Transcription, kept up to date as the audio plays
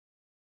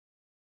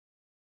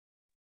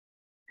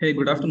Hey,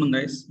 good afternoon,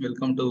 guys.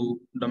 Welcome to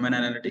Domain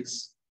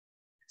Analytics.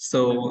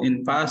 So,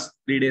 in past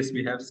 3 days,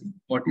 we have seen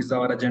what is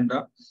our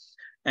agenda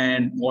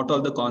and what all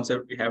the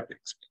concept we have to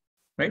explain,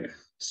 right?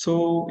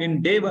 So,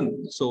 in day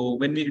one, so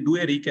when we do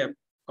a recap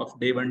of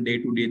day one, day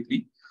two, day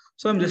three,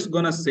 so I'm just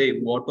gonna say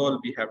what all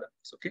we have done,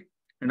 okay?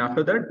 And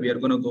after that, we are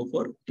gonna go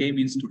for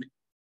K-means today.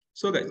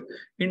 So, guys,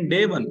 in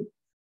day one,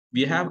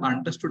 we have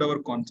understood our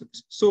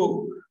concepts.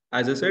 So,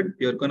 as I said,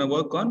 we are gonna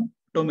work on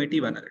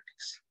automative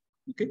analytics.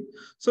 Okay.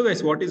 So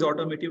guys, what is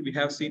automative? We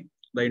have seen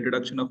the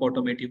introduction of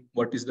automative.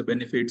 What is the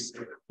benefits?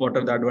 What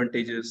are the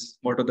advantages?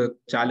 What are the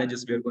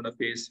challenges we are going to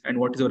face? And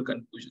what is our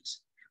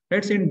conclusions?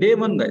 Let's in day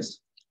one, guys.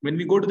 When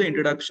we go to the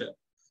introduction,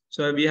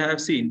 so we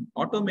have seen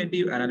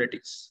automative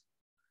analytics.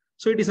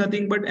 So it is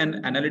nothing but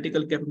an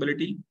analytical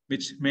capability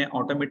which may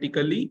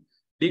automatically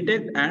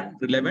detect and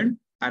relevant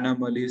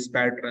anomalies,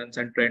 patterns,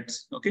 and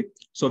trends. Okay.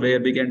 So where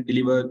we can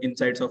deliver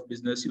insights of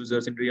business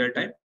users in real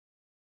time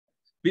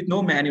with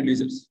no manual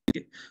users.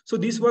 Okay. So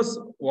this was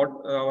what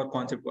our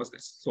concept was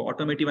this. So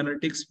automative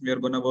analytics, we are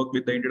going to work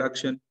with the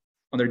introduction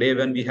on the day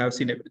when we have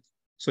seen everything.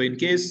 So in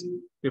case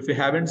if you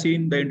haven't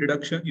seen the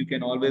introduction, you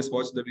can always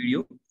watch the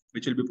video,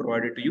 which will be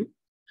provided to you.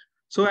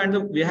 So,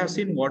 we have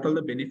seen what all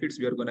the benefits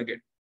we are going to get,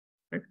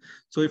 right?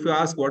 So if you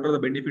ask what are the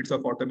benefits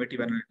of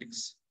automative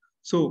analytics,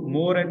 so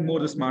more and more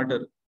the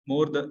smarter,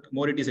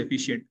 more it is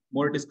efficient,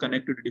 more it is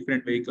connected to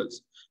different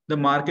vehicles. The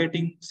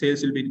marketing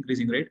sales will be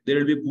increasing, right? There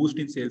will be a boost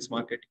in sales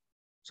marketing.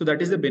 So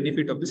that is the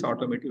benefit of this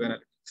automative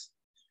analytics.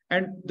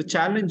 And the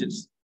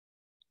challenges.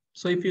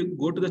 So if you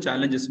go to the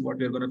challenges, what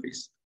we are going to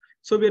face.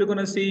 So we are going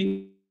to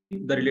see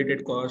the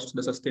related cost,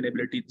 the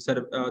sustainability,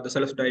 the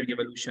self-driving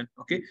evolution.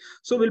 Okay.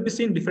 So we'll be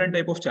seeing different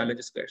type of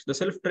challenges, guys. The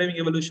self-driving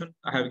evolution,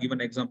 I have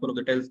given an example of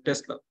the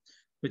Tesla,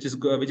 which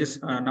is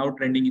now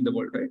trending in the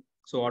world, right?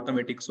 So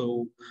automatic.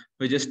 So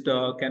we just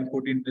can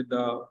put into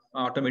the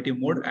automative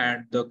mode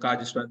and the car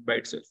just runs by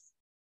itself.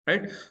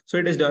 Right? So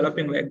it is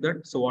developing like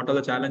that. So what are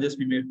the challenges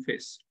we may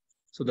face?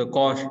 So the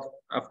cost,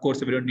 of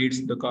course, everyone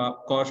needs the car,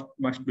 cost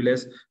must be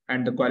less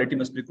and the quality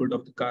must be good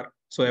of the car.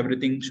 So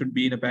everything should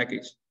be in a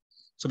package.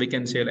 So we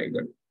can say like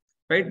that,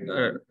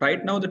 right?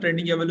 Right now, the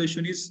trending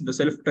evolution is the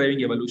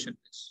self-driving evolution.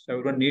 So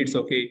everyone needs,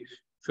 okay,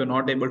 if you're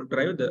not able to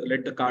drive,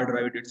 let the car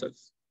drive it itself,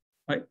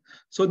 right?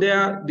 So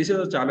these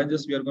are the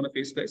challenges we are going to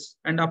face, guys.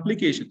 And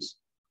applications.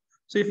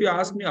 So if you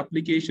ask me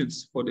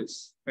applications for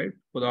this, right,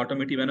 for the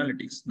automotive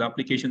analytics, the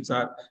applications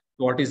are,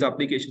 what is the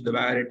application? The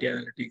warranty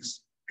analytics,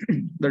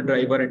 the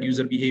driver and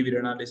user behavior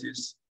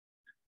analysis,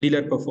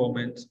 dealer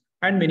performance,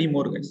 and many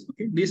more, guys.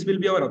 Okay, these will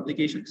be our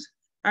applications.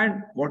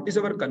 And what is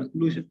our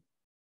conclusion?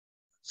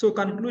 So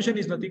conclusion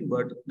is nothing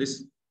but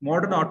this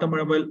modern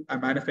automobile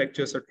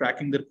manufacturers are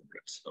tracking their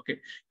progress, okay,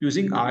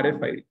 using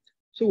RFID.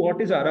 So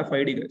what is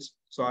RFID, guys?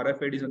 So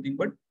RFID is nothing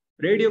but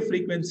radio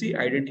frequency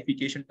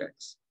identification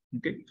tags.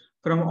 Okay.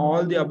 From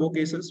all the above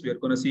cases, we are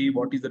going to see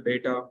what is the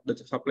data, the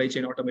supply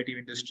chain automotive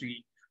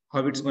industry,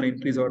 how it's going to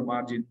increase our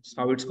margins,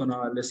 how it's going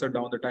to lesser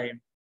down the time.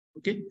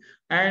 Okay.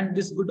 And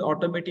this good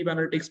automotive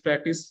analytics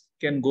practice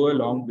can go a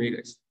long way,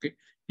 guys. Okay.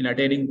 In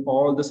attaining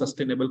all the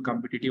sustainable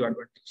competitive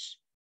advantage.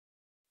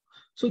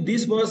 So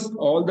this was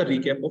all the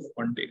recap of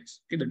 1 day.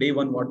 Okay. The day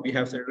one, what we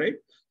have said, right?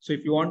 So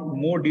if you want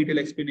more detailed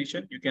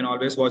explanation, you can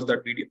always watch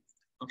that video.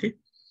 Okay.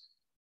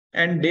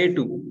 And day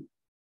two.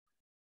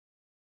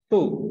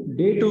 So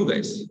day two,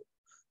 guys.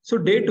 So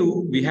day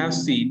two, we have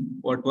seen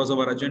what was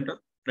our agenda,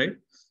 right?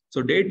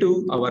 So day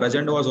two, our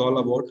agenda was all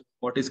about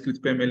what is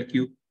CRISP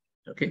MLQ.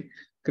 Okay.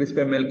 CRISP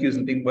MLQ is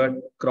nothing but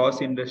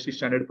cross-industry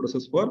standard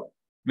process for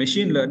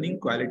machine learning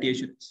quality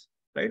assurance,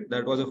 right?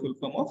 That was a full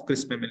form of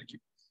CRISP MLQ.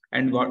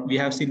 And what we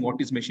have seen what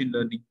is machine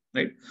learning,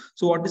 right?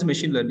 So what is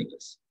machine learning,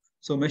 guys?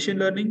 So machine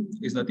learning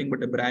is nothing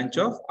but a branch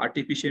of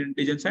artificial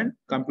intelligence and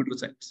computer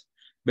science.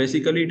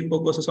 Basically, it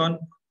focuses on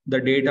the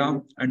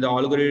data and the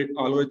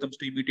algorithms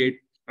to imitate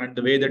and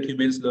the way that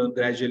humans learn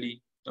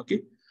gradually,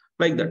 okay,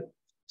 like that.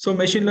 So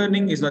machine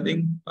learning is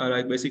nothing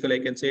like basically I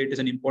can say it is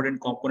an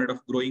important component of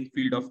growing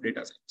field of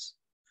data science.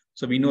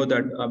 So we know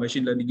that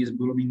machine learning is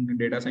booming in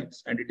data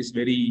science and it is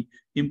very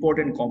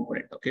important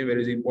component, okay,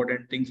 very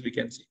important things we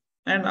can see.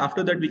 And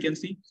after that, we can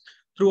see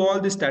through all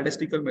these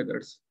statistical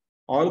methods,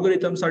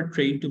 algorithms are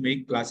trained to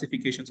make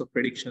classifications of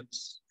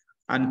predictions,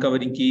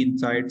 uncovering key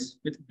insights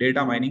with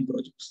data mining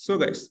projects. So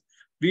guys,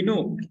 we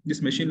know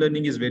this machine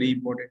learning is very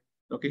important.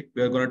 Okay,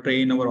 we are going to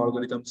train our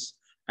algorithms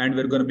and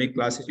we're going to make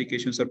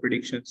classifications or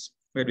predictions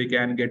where we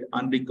can get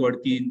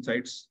unrecovered key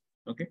insights.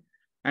 Okay,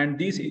 and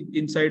these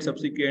insights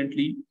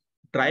subsequently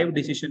drive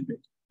decision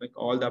making, like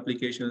all the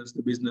applications,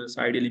 the business,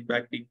 ideal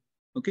impacting.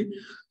 Okay,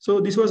 so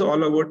this was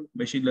all about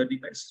machine learning,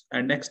 guys.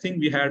 And next thing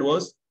we had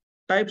was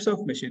types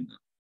of machine learning.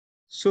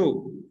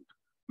 So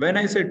when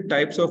I said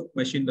types of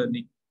machine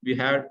learning, we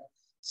had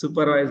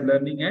supervised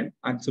learning and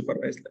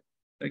unsupervised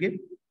learning. Okay.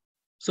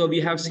 So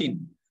we have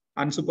seen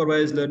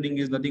unsupervised learning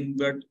is nothing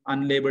but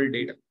unlabeled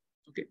data,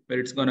 okay, where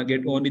it's going to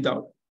get only the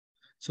output.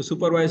 So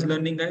supervised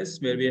learning, guys,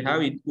 where we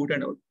have input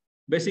and output.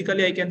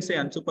 Basically, I can say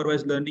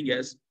unsupervised learning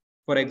as,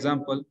 for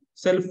example,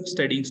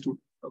 self-studying student,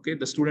 okay,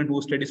 the student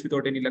who studies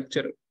without any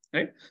lecturer.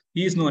 right?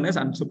 He is known as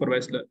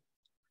unsupervised learning.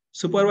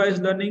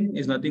 Supervised learning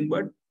is nothing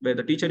but where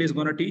the teacher is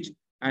going to teach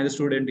and the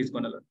student is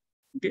going to learn.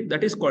 Okay,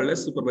 that is called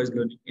as supervised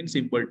learning in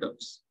simple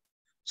terms.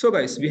 So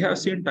guys, we have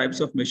seen types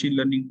of machine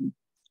learning,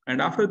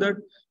 and after that,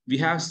 we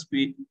have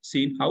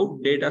seen how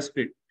data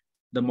split,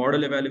 the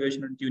model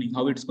evaluation and tuning,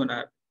 how it's going to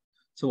happen.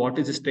 So what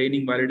is this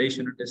training,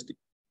 validation, and testing,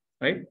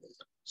 right?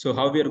 So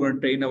how we are going to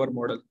train our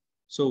model.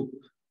 So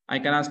I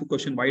can ask a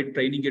question, why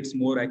training gets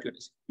more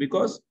accuracy?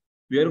 Because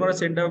we are going to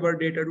send our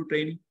data to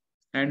training,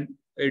 and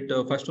it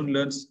first one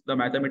learns the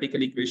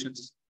mathematical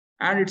equations,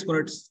 and it's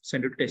going to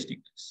send it to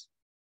testing.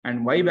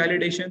 And why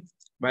validation?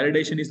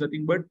 Validation is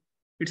nothing but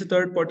it's a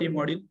third-party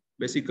module,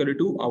 basically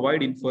to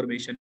avoid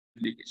information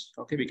leakage.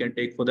 Okay, we can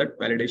take for that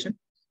validation.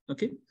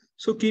 Okay,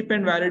 so keep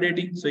on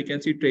validating. So you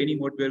can see training,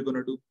 what we're going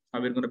to do,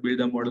 how we're going to build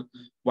the model,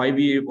 why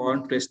we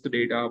want to test the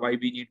data, why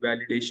we need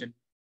validation.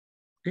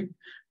 Okay,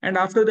 and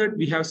after that,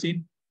 we have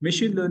seen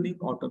machine learning,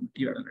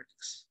 automative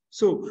analytics.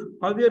 So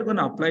how we are going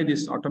to apply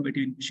this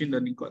automative machine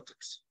learning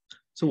concepts?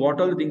 So what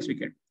are the things we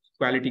can?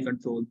 Quality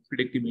control,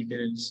 predictive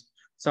maintenance,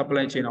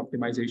 supply chain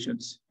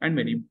optimizations, and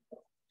many more.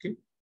 Okay,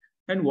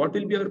 and what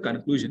will be our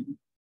conclusion?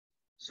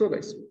 So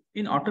guys,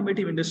 in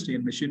automotive industry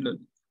and machine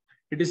learning,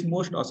 it is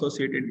most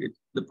associated with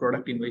the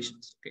product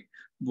innovations. Okay,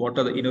 what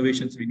are the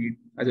innovations we need?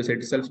 As I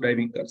said,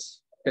 self-driving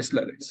cars,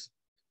 Tesla guys.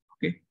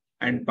 Okay,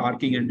 and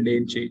parking and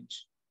lane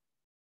change.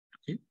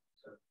 Okay,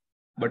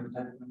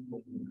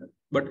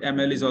 but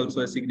ML is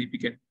also a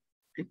significant,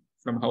 okay,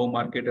 from how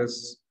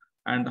marketers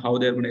and how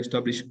they're going to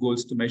establish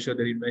goals to measure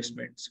their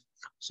investments.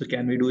 So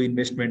can we do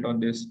investment on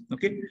this?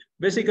 Okay,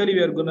 basically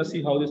we are going to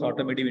see how this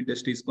automotive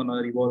industry is going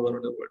to evolve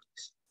around the world.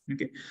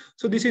 Okay,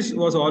 so this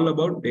was all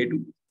about day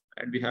 2,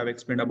 and we have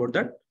explained about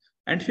that.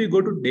 And if we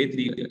go to day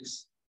 3,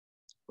 guys,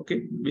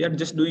 okay, we are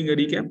just doing a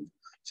recap.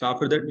 So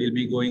after that, we'll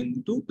be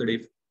going to the day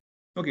 4.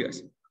 Okay,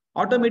 guys,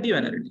 automotive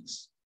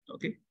analytics.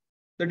 Okay,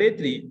 the day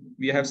 3,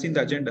 we have seen the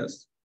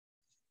agendas.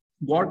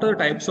 What are the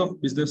types of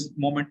business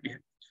moment we have?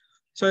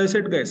 So as I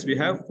said, guys, we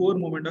have 4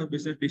 moment of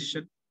business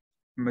decision: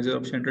 measure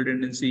of central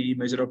tendency,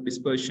 measure of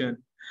dispersion,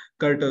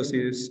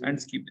 kurtosis, and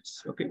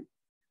skewness. Okay,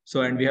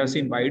 so and we have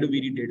seen why do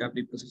we need data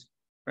preprocessing,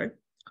 right?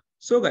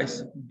 So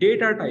guys,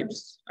 data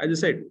types, as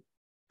I said,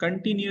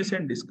 continuous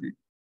and discrete.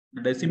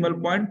 The decimal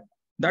point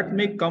that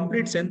make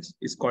complete sense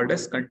is called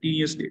as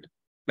continuous data,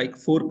 like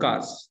 4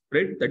 cars,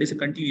 right? That is a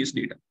continuous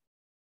data.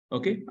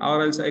 Okay,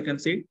 or else I can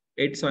say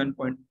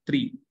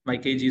 87.3. My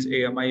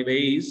kgs, my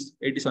weight is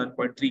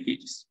 87.3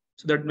 kgs.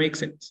 So that makes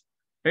sense,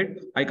 right?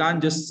 I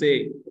can't just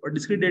say what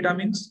discrete data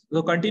means.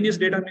 So continuous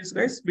data means,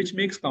 guys, which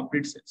makes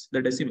complete sense.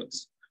 The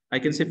decimals. I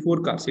can say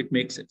 4 cars, it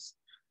makes sense.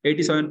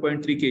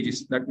 87.3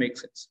 kgs, that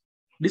makes sense.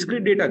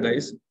 Discrete data,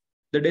 guys,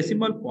 the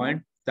decimal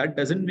point, that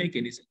doesn't make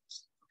any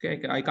sense.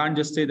 Okay, I can't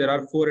just say there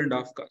are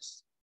 4.5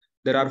 cars.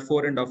 There are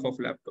 4.5 of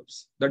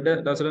laptops. That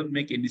doesn't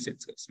make any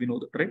sense, guys. We know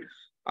that, right?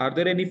 Are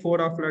there any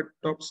 4 of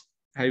laptops?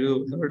 Have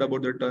you heard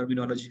about the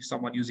terminology?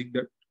 Someone using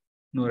that?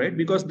 No, right?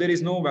 Because there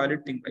is no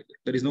valid thing like that.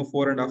 There is no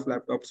 4.5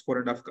 laptops,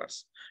 4.5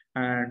 cars.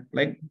 And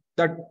like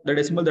that, the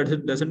decimal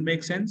that doesn't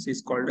make sense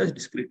is called as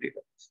discrete data.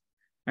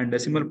 And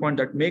decimal point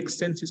that makes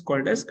sense is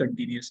called as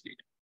continuous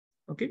data.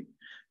 Okay.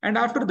 And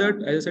after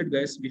that, as I said,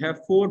 guys, we have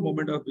 4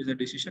 moment of business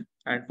decision.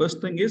 And first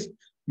thing is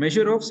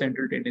measure of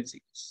central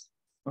tendencies.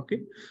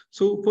 Okay.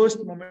 So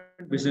first moment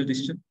business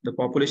decision, the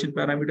population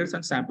parameters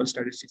and sample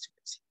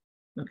statistics.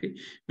 Okay.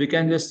 We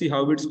can just see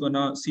how it's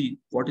gonna see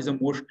what is the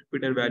most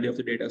repeated value of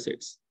the data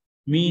sets.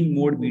 Mean,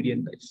 mode,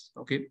 median, guys.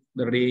 Okay.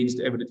 The range,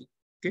 everything.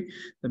 Okay.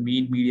 The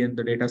mean, median,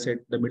 the data set,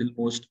 the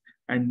middlemost,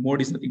 and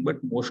mode is nothing but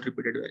most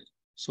repeated value.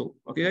 So,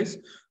 okay, guys.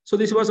 So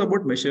this was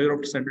about measure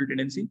of central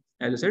tendency.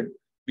 As I said,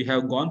 we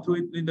have gone through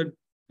it in the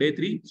day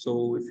 3.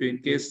 So if you, in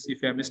case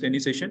if you have missed any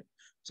session,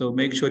 so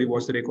make sure you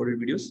watch the recorded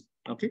videos.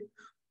 Okay.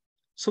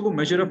 So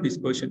measure of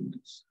dispersion.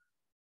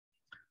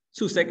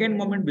 So second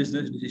moment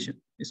business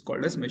decision is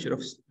called as measure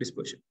of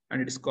dispersion,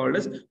 and it is called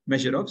as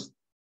measure of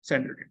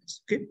central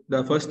tendency. Okay.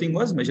 The first thing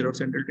was measure of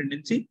central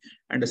tendency,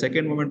 and the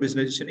second moment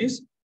business decision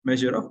is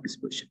measure of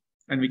dispersion.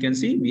 And we can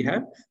see we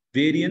have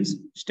variance,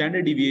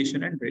 standard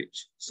deviation, and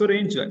range. So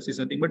range, guys, is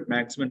nothing but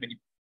maximum minimum.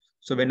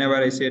 So whenever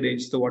I say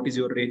range, so what is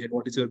your range and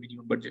what is your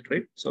minimum budget,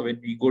 right? So when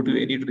we go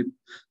to any trip,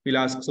 we'll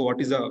ask, so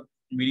what is the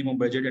minimum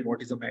budget and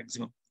what is the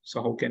maximum?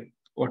 So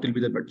what will be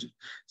the budget?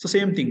 So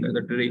same thing,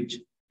 the range.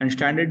 And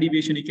standard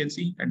deviation you can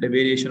see, and the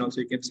variation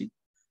also you can see.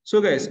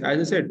 So guys, as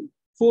I said,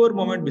 4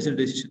 moment business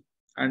decision,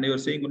 and you're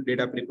saying on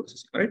data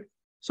preprocessing, right?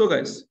 So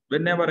guys,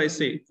 whenever I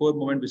say 4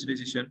 moment business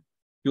decision,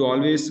 you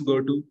always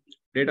go to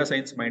data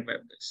science mind map,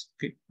 guys,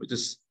 okay, which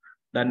is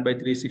done by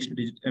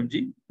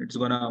 360DigiTMG. It's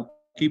gonna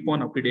keep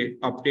on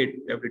update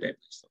every time.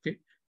 Okay,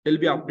 it'll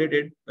be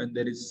updated when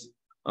there is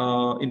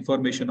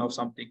information of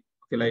something.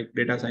 Okay, like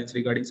data science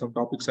regarding some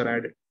topics are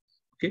added.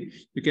 Okay,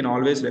 you can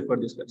always refer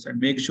this website and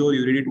make sure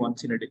you read it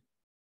once in a day.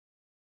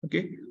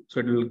 Okay,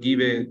 so it will give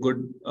a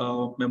good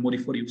memory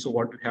for you. So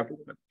what you have to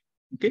remember.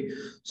 Okay,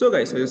 so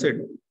guys, as I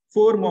said,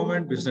 4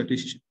 moment business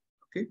decision.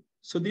 Okay,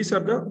 so these are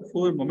the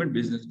 4 moment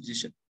business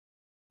decision.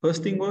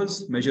 First thing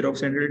was measure of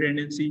central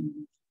tendency,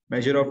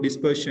 measure of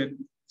dispersion,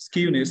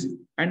 skewness,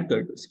 and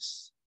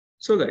kurtosis.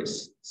 So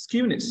guys,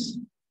 skewness,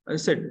 as I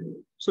said,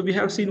 so we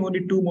have seen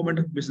only two moment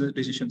of business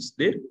decisions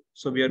there.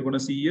 So we are going to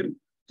see here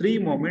three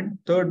moment,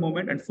 third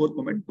moment, and fourth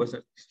moment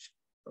business decision.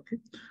 Okay.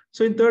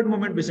 So in third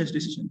moment business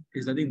decision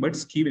is nothing but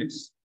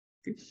skewness.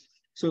 Okay.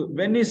 So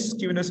when is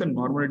skewness and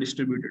normally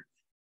distributed?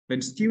 When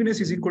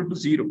skewness is equal to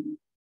 0.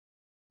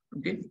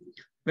 Okay.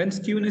 When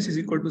skewness is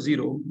equal to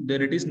 0,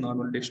 then it is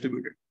normally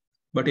distributed.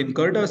 But in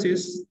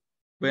kurtosis,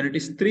 when it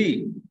is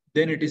 3,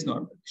 then it is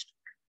normally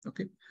distributed.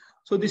 Okay.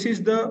 So this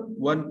is the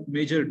one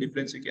major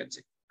difference you can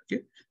say.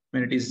 Okay.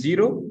 When it is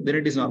 0, then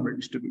it is normally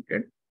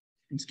distributed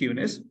in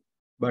skewness.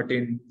 But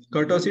in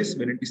kurtosis,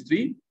 when it is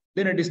 3,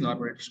 then it is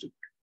normally distributed.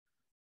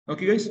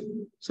 Okay, guys.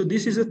 So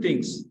this is the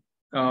things,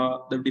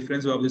 the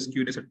difference of the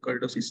skewness and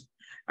kurtosis.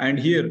 And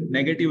here,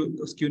 negative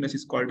skewness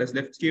is called as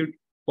left skewed,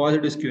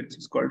 positive skewness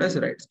is called as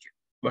right skewed.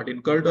 But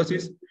in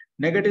kurtosis,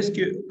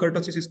 negative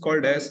kurtosis is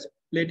called as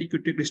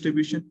latikurtic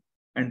distribution,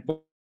 and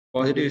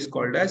positive is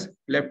called as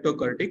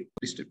leptokurtic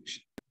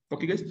distribution.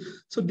 Okay, guys.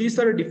 So these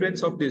are the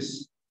difference of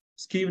this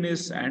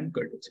skewness and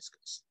kurtosis,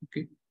 guys.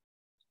 Okay,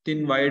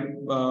 thin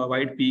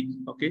wide peak.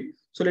 Okay,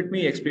 so let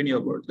me explain you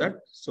about that.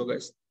 So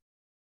guys,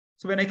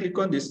 so when I click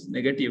on this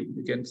negative,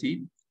 you can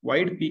see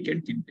wide peak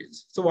and thin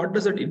tails. So what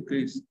does that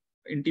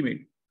intimate?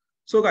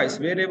 So guys,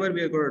 wherever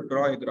we are going to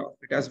draw a graph,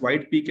 it has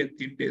wide peak and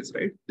thin tails,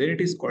 right? Then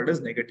it is called as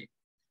negative.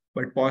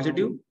 But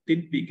positive,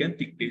 thin peak and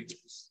thick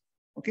tails.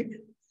 Okay.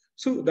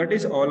 So that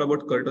is all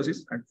about kurtosis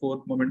and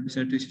fourth moment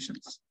business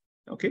decisions.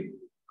 Okay.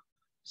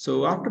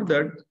 So after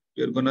that,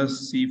 you're going to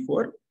see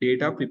for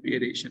data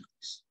preparation.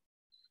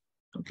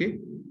 Okay.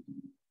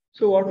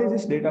 So what is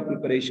this data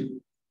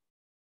preparation?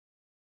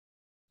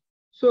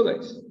 So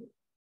guys,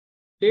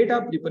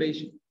 data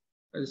preparation,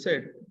 as I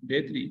said,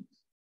 day 3,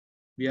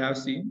 we have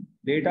seen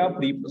data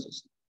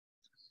pre-processing.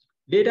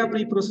 Data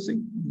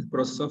pre-processing is the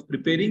process of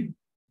preparing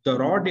the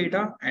raw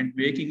data and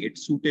making it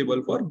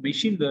suitable for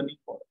machine learning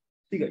model.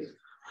 See guys,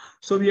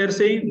 so we are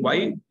saying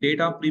why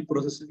data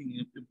pre-processing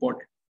is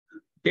important.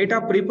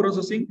 Data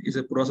pre-processing is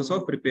a process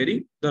of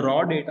preparing the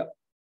raw data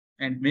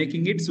and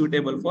making it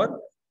suitable for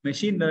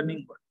machine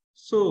learning model.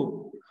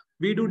 So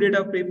we do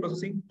data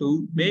pre-processing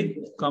to make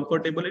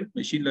comfortable in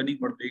machine learning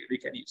model we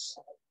can use.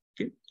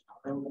 Okay.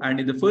 And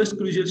in the first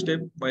crucial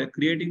step, by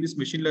creating this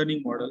machine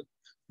learning model,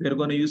 we are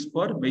going to use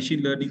for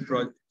machine learning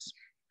projects.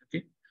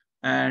 Okay.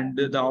 And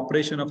the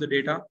operation of the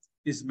data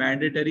is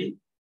mandatory,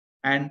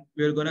 and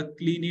we are going to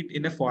clean it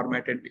in a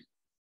formatted way.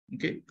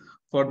 Okay.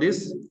 For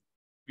this,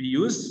 we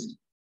use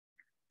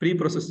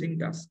pre-processing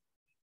task.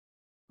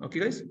 Okay,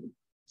 guys.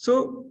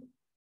 So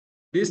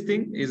this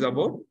thing is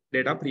about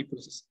data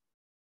pre-processing.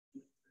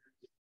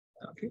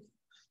 Okay.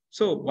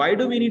 So why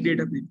do we need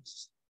data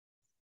pre-processing?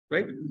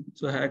 Right.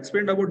 So I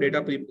explained about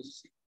data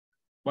pre-processing.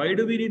 Why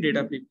do we need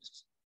data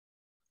pre-processing?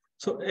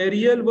 So a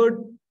real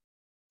world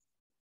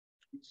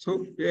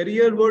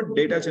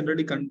data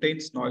generally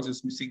contains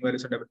noises, missing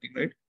values, and everything,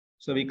 right?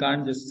 So we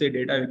can't just say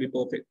data will be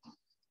perfect.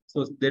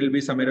 So there will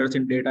be some errors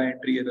in data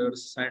entry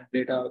errors and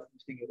data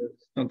missing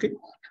errors. Okay.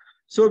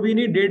 So we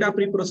need data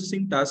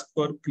pre-processing task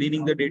for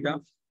cleaning the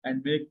data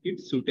and make it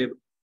suitable.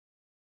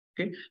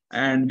 Okay.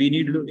 And we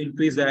need to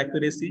increase the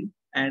accuracy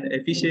and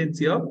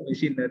efficiency of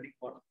machine learning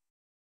model.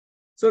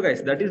 So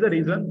guys, that is the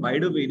reason why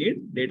do we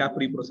need data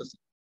pre-processing.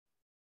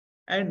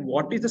 And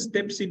what is the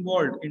steps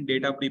involved in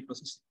data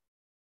pre-processing?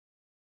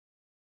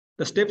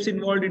 The steps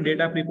involved in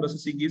data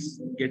pre-processing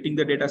is getting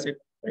the data set,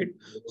 right?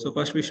 So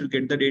first we should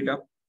get the data,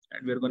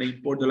 and we're going to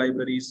import the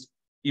libraries,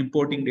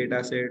 importing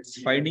data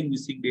sets, finding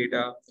missing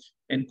data,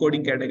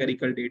 encoding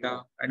categorical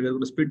data, and we're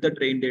going to split the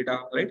train data,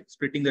 right?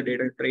 Splitting the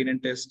data, train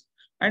and test,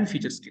 and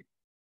feature scale.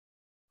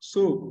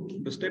 So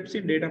the steps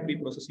in data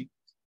pre-processing,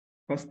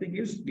 first thing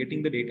is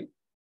getting the data.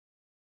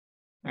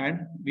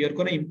 And we are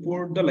going to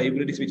import the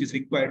libraries which is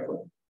required for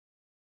it.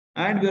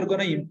 And we are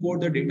going to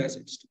import the data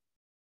sets too.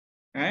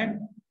 And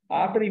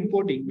after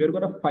importing, we're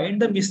going to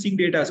find the missing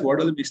data. What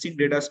are the missing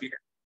data we have?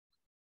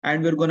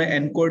 And we're going to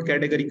encode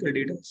categorical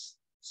data,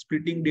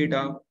 splitting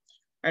data,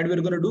 and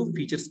we're going to do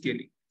feature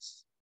scaling.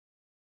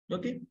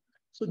 Okay.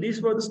 So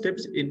these were the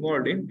steps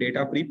involved in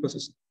data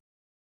pre-processing.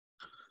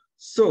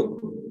 So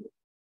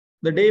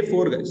the day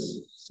 4, guys.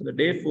 So the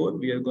day 4,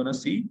 we are going to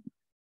see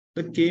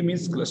the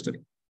K-means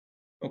clustering.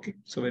 Okay.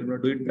 So we're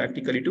going to do it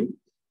practically too.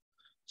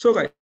 So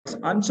guys,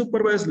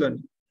 unsupervised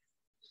learning.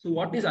 So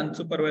what is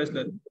unsupervised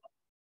learning?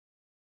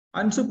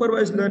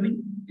 Unsupervised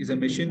learning is a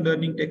machine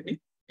learning technique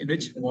in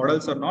which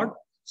models are not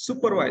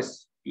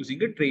supervised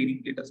using a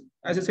training data.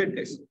 As I said,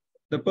 guys,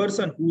 the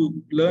person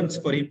who learns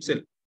for himself,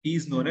 he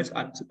is known as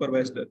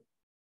unsupervised learning.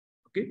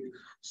 Okay.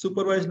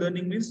 Supervised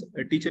learning means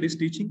a teacher is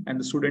teaching and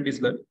the student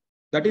is learning.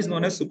 That is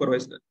known as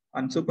supervised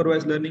learning.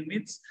 Unsupervised learning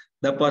means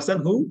the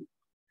person who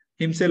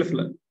himself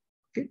learns.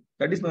 Okay.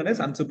 That is known as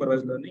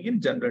unsupervised learning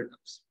in general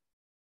terms.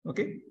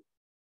 Okay.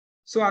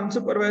 So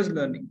unsupervised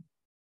learning.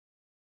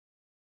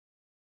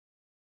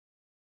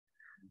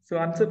 So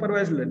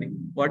unsupervised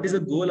learning, what is the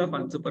goal of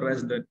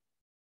unsupervised learning?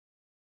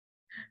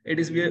 It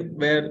is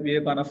where we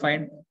are gonna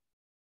find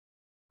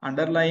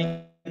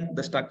underlying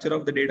the structure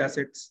of the data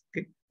sets,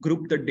 okay,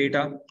 group the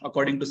data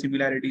according to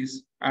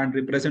similarities and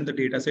represent the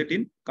data set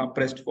in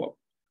compressed form.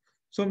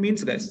 So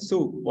means guys,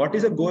 so what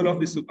is the goal of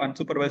this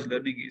unsupervised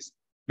learning is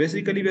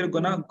basically we're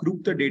gonna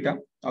group the data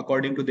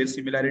according to their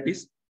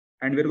similarities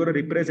and we're gonna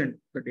represent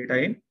the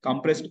data in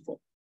compressed form.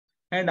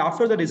 And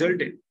after the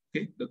resultant,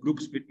 okay, the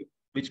groups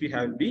which we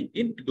have will be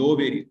in low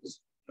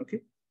variance. Okay.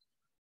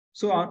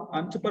 So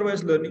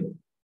unsupervised learning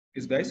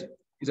is guys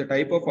is a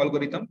type of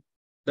algorithm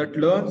that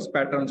learns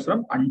patterns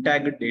from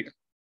untagged data.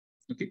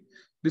 Okay.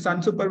 This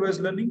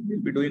unsupervised learning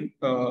will be doing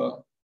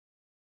so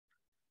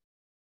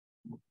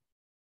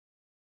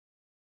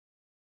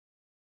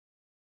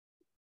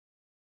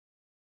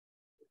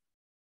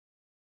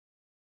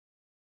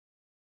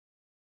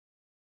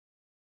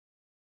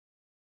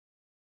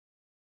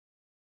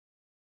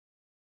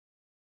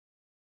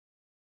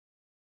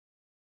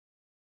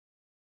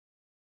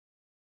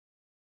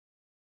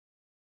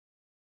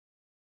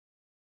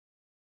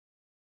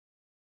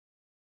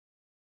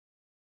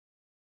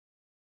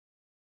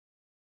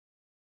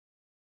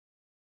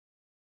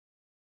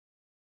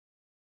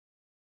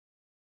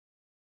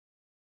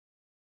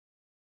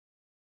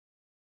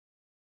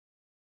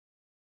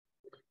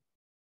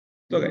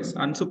guys,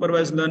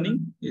 unsupervised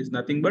learning is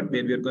nothing but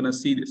where we're gonna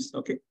see this.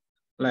 Okay.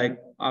 Like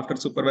after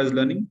supervised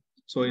learning.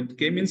 So in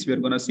K-means we're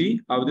gonna see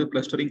how the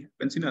clustering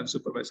happens in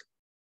unsupervised.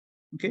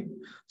 Okay.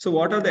 So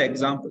what are the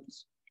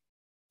examples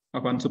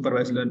of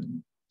unsupervised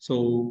learning?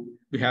 So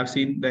we have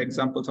seen the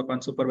examples of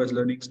unsupervised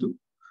learnings too.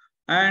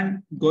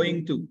 And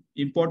going to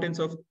importance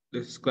of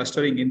this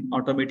clustering in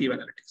automative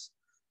analytics.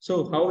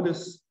 So how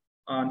this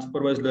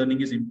unsupervised learning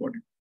is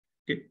important.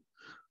 Okay.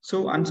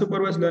 So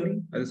unsupervised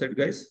learning, as I said,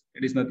 guys,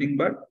 it is nothing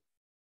but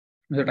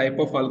the type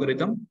of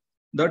algorithm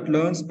that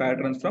learns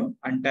patterns from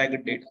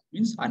untagged data,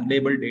 means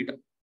unlabeled data.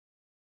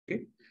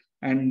 Okay.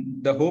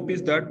 And the hope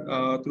is that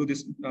through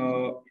this,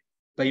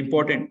 the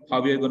important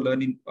how we are going to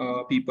learn in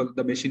people,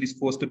 the machine is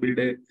forced to build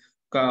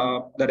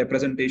the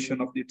representation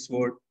of its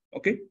word.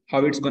 Okay.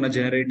 How it's going to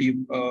generate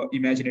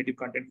imaginative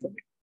content from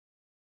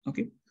it.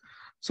 Okay.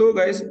 So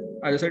guys,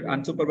 as I said,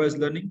 unsupervised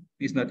learning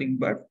is nothing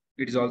but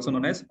it is also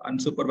known as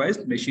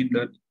unsupervised machine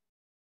learning.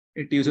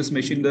 It uses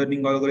machine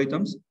learning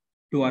algorithms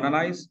to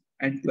analyze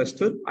and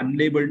cluster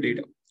unlabeled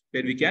data,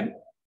 where we can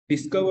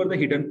discover the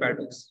hidden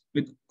patterns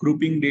with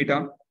grouping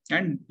data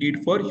and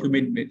need for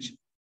human image.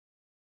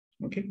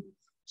 Okay.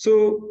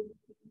 So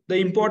the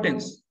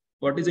importance,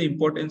 what is the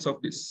importance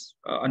of this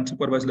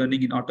unsupervised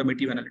learning in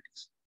automative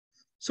analytics?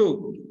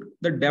 So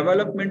the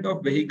development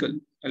of vehicle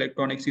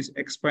electronics is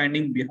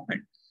expanding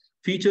behind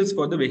features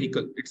for the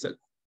vehicle itself.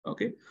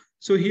 Okay.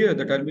 So here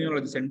the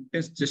terminology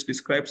sentence just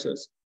describes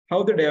us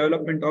how the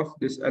development of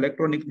this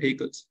electronic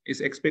vehicles is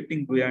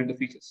expecting beyond the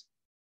features.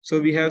 So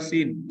we have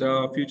seen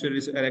the future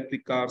is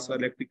electric cars or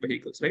electric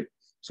vehicles, right?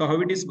 So how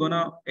it is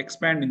gonna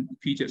expand in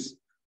features,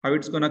 how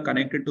it's gonna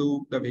connect it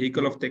to the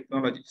vehicle of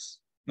technologies.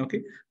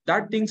 Okay,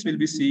 that things will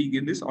be seeing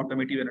in this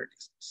automative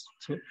analytics.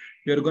 So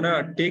we are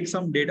gonna take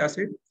some data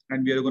set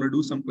and we are gonna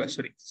do some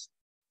clusterings.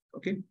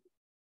 Okay,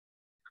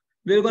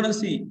 we are gonna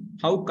see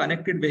how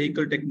connected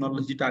vehicle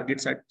technology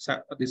targets at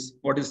this.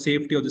 What is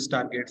safety of these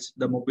targets,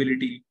 the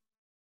mobility,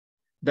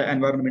 the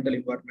environmental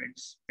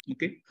environments.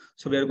 Okay,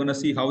 so we are going to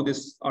see how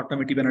this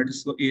automative analytics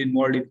is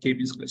involved in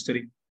K-means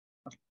clustering.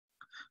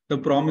 The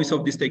promise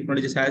of these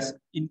technologies has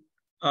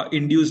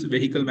induced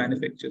vehicle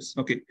manufacturers.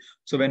 Okay,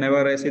 so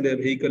whenever I say the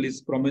vehicle is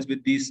promised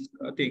with these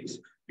things,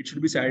 it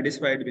should be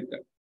satisfied with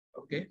that.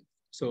 Okay,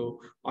 so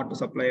auto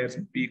suppliers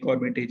and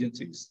government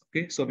agencies.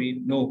 Okay, so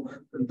we know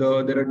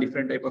there are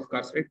different type of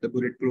cars, right? The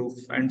bulletproof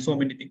and so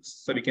many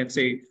things. So we can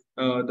say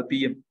the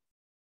PM,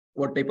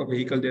 what type of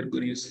vehicle they're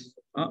going to use.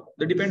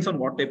 That depends on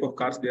what type of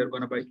cars they are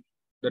going to buy.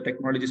 The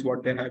technologies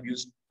what they have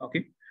used.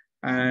 Okay,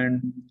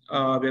 and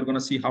we're going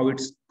to see how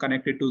it's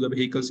connected to the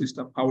vehicle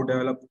system, how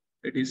developed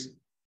it is.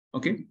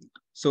 Okay,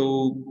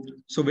 so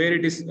where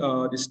it is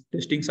this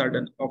testing are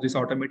done of this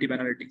automative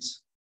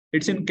analytics.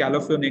 It's in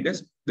California,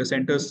 guys. The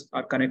centers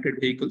are connected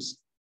vehicles.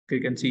 Okay,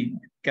 you can see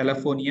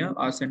California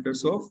are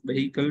centers of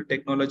vehicle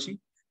technology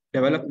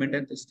development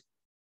and testing.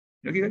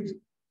 Okay, guys.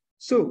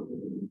 So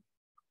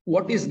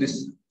what is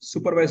this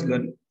supervised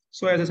learning?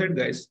 So as I said,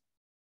 guys,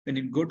 when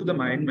you go to the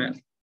mind map,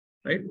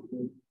 right?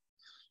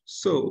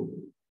 So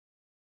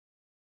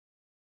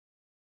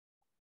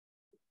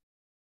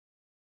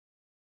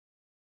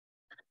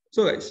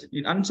guys,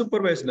 in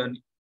unsupervised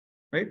learning,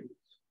 right?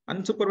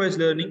 Unsupervised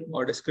learning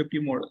or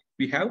descriptive model,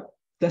 we have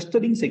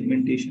clustering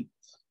segmentation.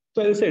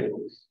 So as I said,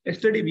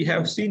 yesterday we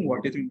have seen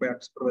what is meant by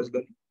unsupervised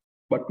learning,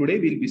 but today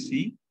we'll be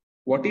seeing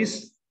what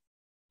is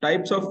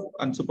types of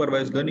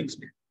unsupervised learning.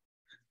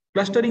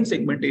 Clustering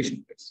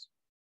segmentation.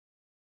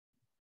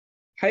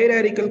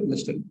 Hierarchical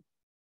clustering.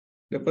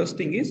 The first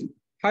thing is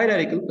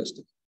hierarchical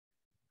clustering.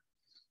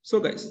 So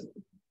guys,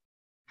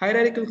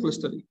 hierarchical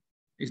clustering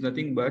is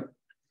nothing but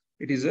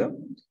it is a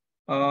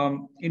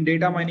in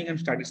data mining and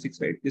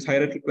statistics, right? This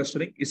hierarchical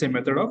clustering is a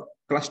method of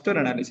cluster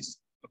analysis.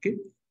 Okay,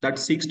 that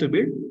seeks to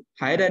build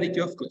hierarchy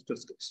of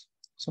clusters.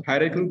 So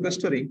hierarchical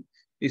clustering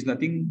is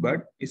nothing but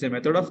is a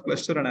method of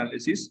cluster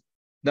analysis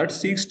that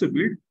seeks to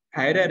build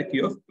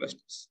hierarchy of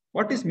clusters.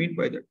 What is meant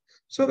by that?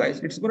 So guys,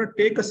 it's going to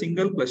take a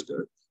single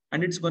cluster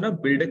and it's going to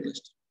build a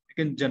cluster.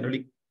 You can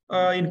generally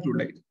include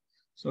like that.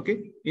 So, okay,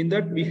 in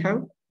that we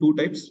have two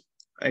types,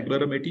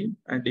 agglomerative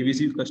and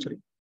divisive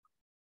clustering.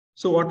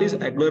 So what is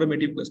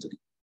agglomerative clustering?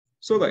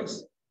 So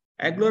guys,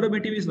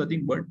 agglomerative is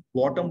nothing but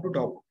bottom to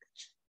top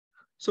approach.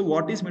 So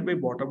what is meant by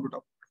bottom to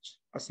top approach?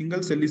 A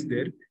single cell is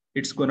there,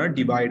 it's gonna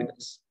divide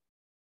this.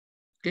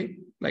 Okay,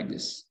 like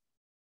this.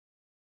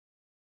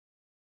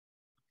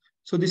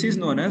 So this is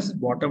known as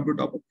bottom to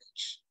top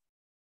approach,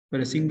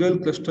 where a single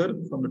cluster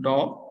from the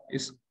top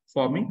is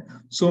forming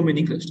so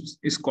many clusters.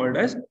 Is called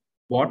as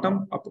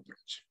bottom up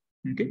approach.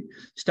 Okay,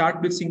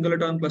 start with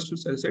singleton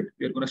clusters. As I said,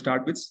 we are going to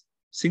start with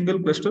single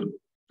cluster.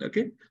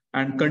 Okay,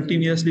 and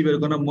continuously we are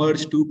going to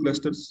merge two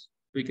clusters.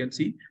 We can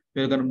see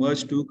we are going to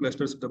merge two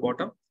clusters at the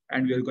bottom,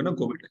 and we are going to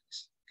go with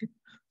this. Okay,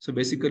 so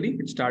basically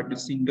it starts with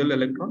single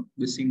electron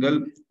with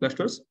single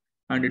clusters,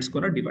 and it's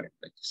going to divide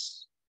like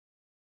this.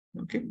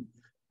 Okay,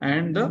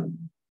 and the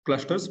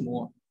clusters move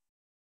on.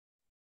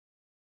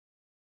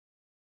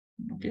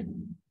 Okay,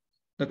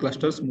 the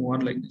clusters move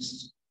on like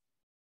this.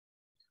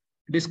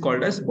 It is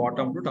called as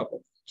bottom to top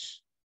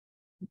approach.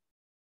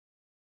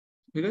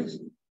 Okay,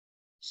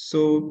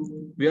 so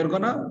we are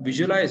gonna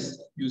visualize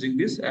using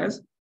this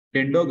as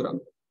dendrogram.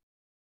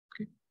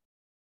 Okay,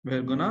 we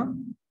are gonna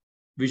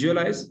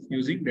visualize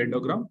using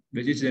dendrogram,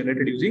 which is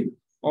generated using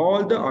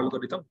all the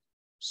algorithm.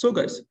 So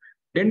guys,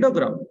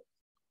 dendrogram,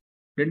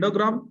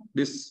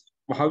 this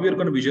how we are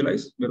going to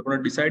visualize. We are going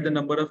to decide the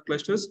number of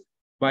clusters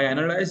by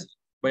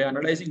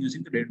analyzing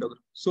using the dendrogram.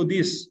 So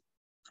these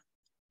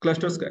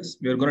clusters, guys,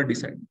 we are going to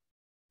decide.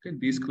 Okay,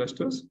 these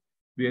clusters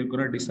we are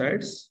going to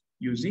decide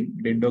using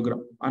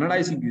dendrogram,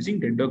 analyzing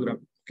using dendrogram.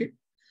 Okay,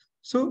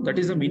 so that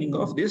is the meaning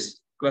of this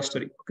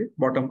clustering. Okay,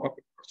 bottom up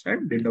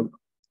and dendrogram.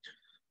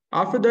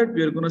 After that,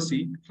 we are going to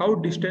see how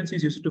distance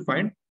is used to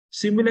find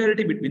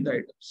similarity between the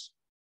items.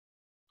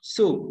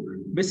 So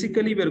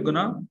basically, we are going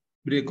to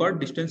record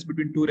distance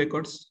between two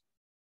records,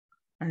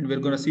 and we're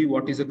going to see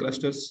what is the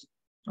clusters.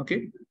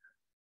 Okay,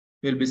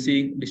 we'll be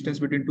seeing distance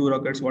between two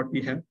records, what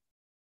we have.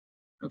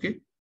 Okay,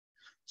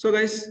 so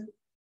guys,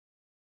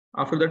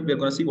 after that, we're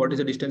going to see what is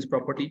the distance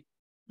property.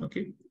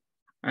 Okay,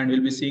 and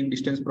we'll be seeing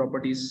distance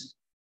properties,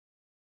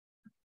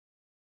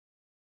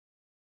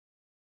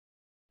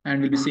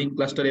 and we'll be seeing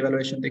cluster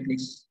evaluation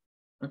techniques.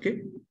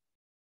 Okay,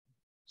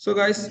 so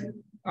guys,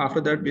 after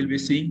that, we'll be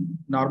seeing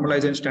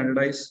normalize and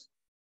standardize.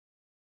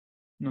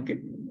 Okay,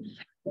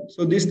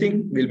 so this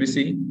thing we'll be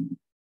seeing,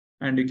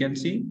 and you can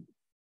see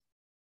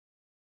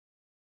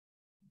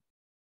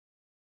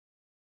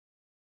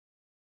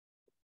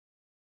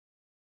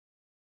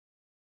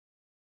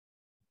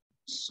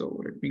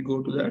so let me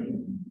go to that.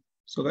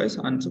 So guys,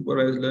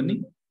 unsupervised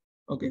learning.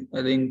 Okay,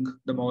 I think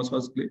the mouse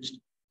was glitched.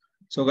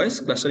 So guys,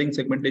 clustering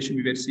segmentation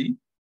we will see,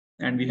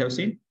 and we have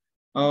seen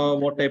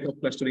what type of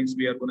clusterings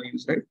we are going to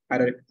use, right?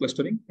 Hierarchical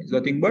clustering is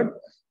nothing but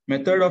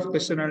method of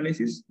cluster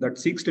analysis that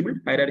seeks to build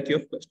hierarchy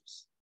of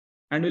clusters.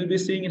 And we'll be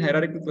seeing in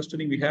hierarchical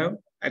clustering, we have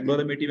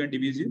agglomerative and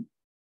divisive.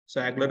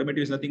 So agglomerative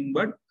is nothing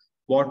but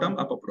bottom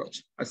up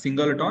approach. A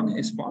singleton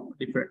is formed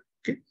different.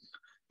 Okay,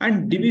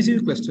 and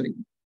divisive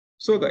clustering.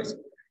 So guys,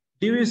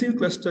 divisive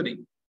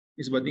clustering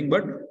is nothing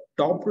but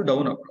top to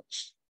down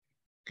approach.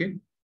 Okay,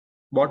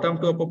 bottom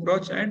to up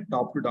approach and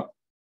top to down.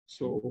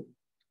 So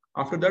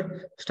after that,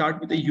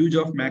 start with a huge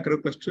of macro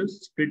clusters,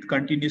 split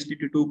continuously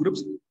to two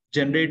groups,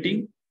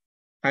 generating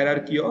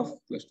hierarchy of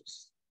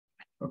clusters.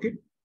 Okay.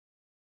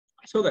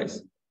 So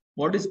guys,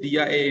 what is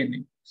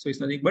DIANA? So it's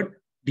nothing but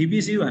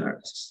divisive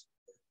analysis.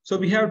 So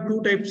we have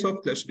two types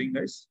of clustering,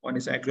 guys. One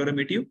is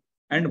agglomerative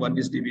and one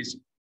is divisive.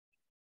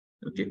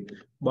 Okay,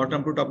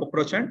 bottom to top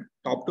approach and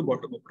top to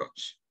bottom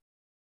approach.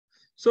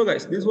 So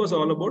guys, this was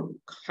all about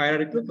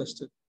hierarchical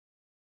clustering.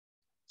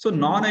 So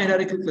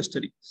non-hierarchical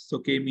clustering. So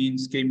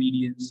K-means,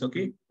 K-medians,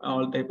 okay,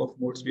 all type of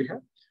modes we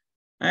have.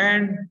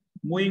 And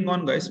moving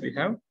on, guys, we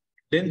have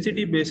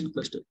density-based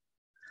clustering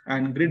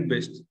and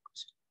grid-based.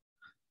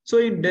 So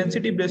in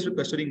density-based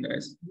clustering,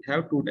 guys, we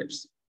have two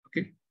types.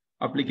 Okay,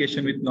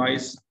 application with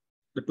noise,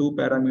 the two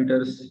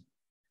parameters,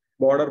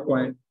 border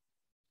point.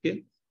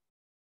 Okay,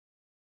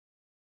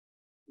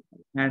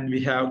 and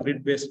we have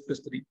grid-based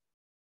clustering.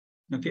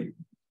 Okay,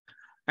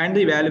 and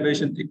the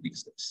evaluation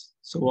techniques.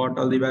 So what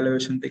are the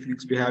evaluation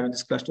techniques we have in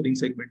this clustering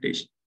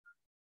segmentation?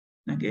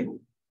 Okay,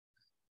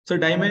 so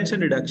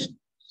dimension reduction.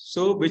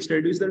 So which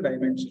reduce the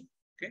dimension.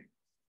 Okay,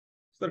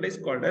 so that is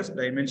called as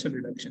dimension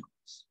reduction.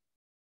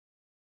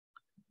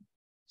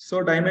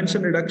 So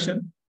dimension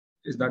reduction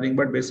is nothing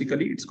but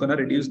basically it's going to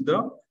reduce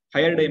the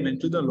higher dimension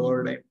to the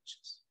lower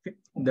dimensions. Okay,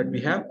 that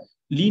we have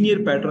linear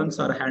patterns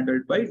are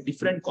handled by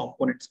different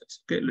components.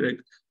 Okay, like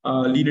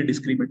linear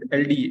discriminant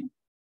LDA.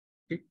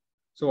 Okay,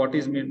 so what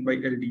is meant by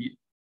LDA,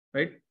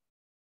 right?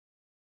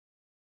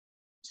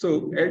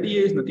 So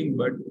LDA is nothing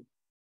but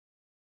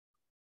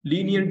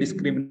linear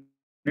discriminant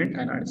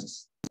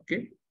analysis.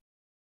 Okay,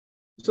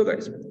 So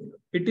guys,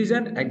 it is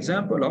an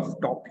example of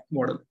topic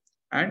model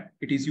and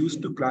it is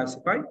used to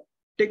classify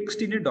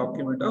text in a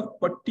document of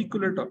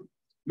particular topic.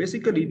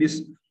 Basically,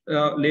 this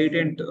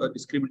latent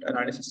discriminant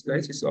analysis,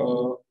 guys, is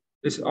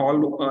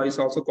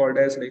also called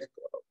as like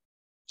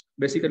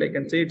basically I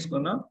can say it's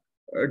gonna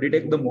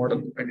detect the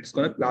model and it's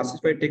gonna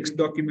classify text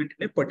document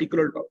in a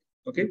particular topic.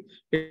 Okay,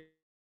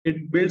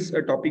 it builds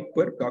a topic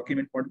per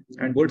document model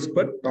and words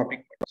per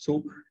topic model.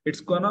 So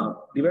it's gonna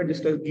divide this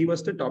to give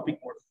us the topic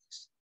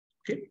models.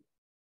 Okay.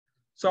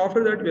 So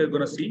after that, we are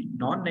going to see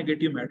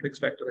non-negative matrix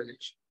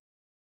factorization.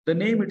 The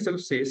name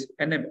itself says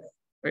NMF,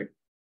 right?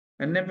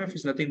 NMF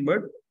is nothing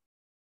but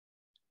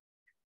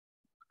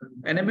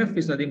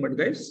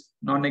guys,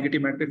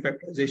 non-negative matrix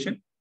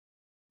factorization.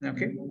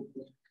 Okay.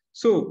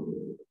 So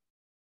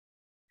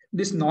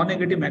this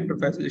non-negative matrix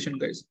factorization,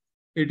 guys,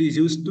 it is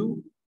used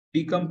to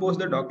decompose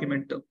the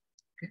document term.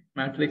 Okay.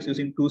 Matrix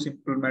using two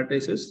simple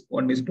matrices.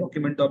 One is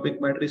document topic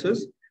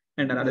matrices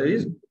and another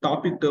is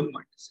topic term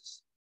matrices.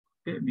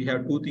 Okay, we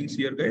have two things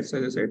here, guys.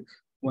 As I said,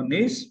 one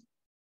is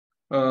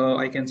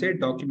I can say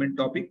document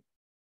topic.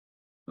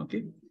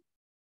 Okay.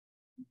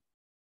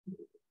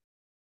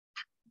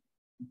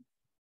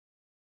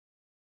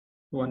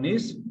 One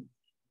is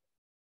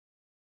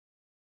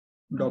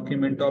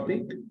document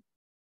topic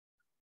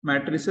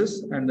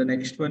matrices, and the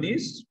next one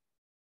is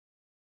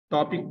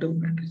topic term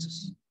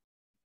matrices.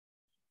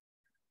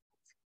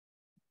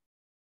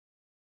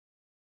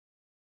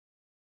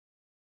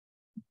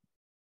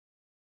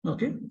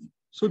 Okay.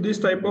 So this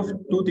type of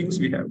two things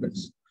we have,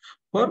 guys,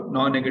 for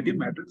non-negative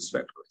matrix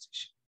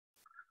factorization.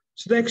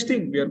 So the next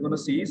thing we are going to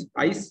see is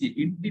IC,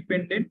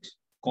 independent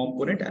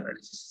component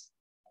analysis,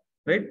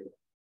 right?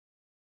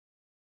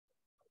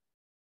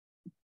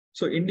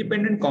 So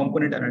independent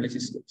component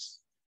analysis,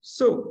 guys.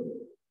 So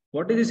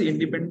what is this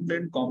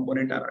independent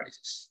component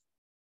analysis,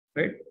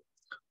 right?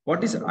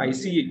 What is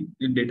IC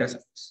in data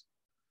science?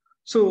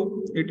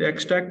 So it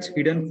extracts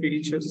hidden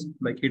features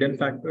like hidden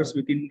factors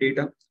within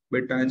data by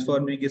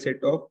transforming a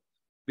set of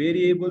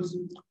variables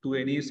to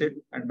any set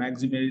and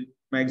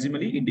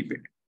maximally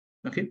independent.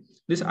 Okay,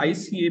 this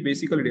ICA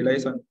basically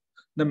relies on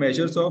the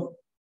measures of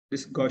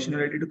this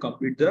Gaussianarity to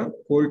complete the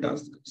whole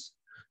tasks.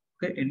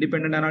 Okay,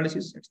 independent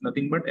analysis, it's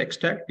nothing but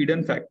extract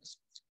hidden factors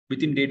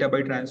within data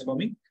by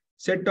transforming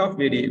set of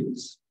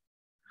variables.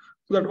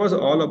 So that was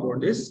all about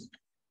this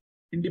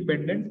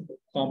independent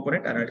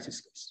component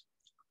analysis.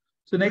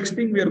 So next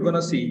thing we are going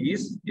to see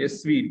is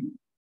SVD,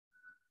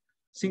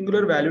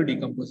 singular value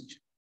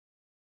decomposition.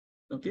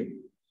 Okay.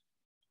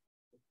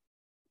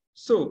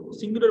 So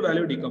singular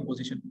value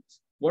decomposition,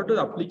 what are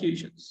the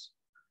applications?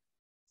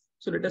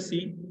 So let us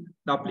see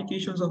the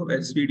applications of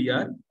SVD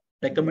are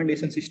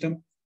recommendation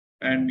system,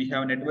 and we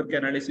have network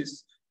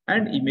analysis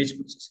and image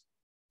processing.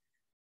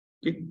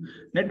 Okay.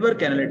 Network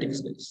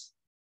analytics, guys.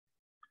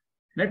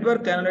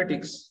 Network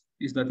analytics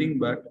is nothing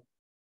but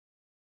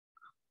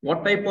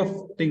what type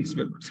of things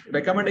will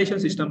recommendation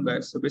system,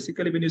 guys. So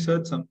basically when you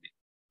search something,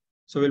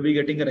 so we'll be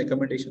getting a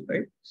recommendation,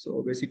 right?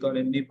 So basically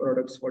any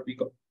products, what we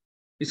call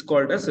is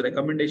called as a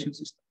recommendation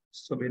system.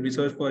 So when we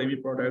search for any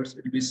products,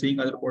 we'll be seeing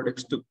other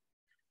products too.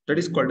 That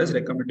is called as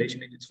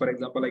recommendation engines. For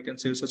example, I can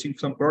say searching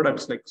some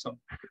products like some,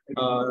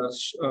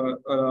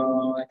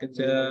 I can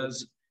say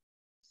as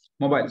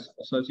mobiles,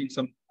 searching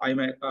some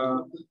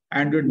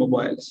Android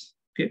mobiles.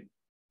 Okay.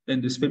 In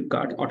this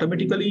Flipkart,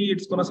 automatically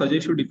it's going to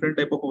suggest you different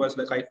type of mobiles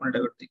like iPhone and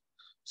everything.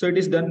 So it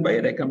is done by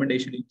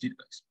recommendation engine,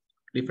 guys.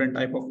 Different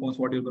type of phones,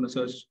 what you're going to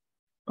search.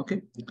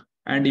 Okay.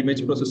 And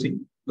image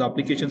processing, the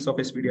applications of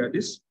SVD are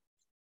this.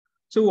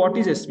 So what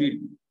is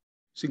SVD?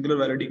 Singular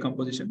value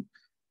decomposition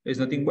is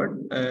nothing but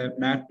a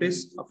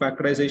matrix of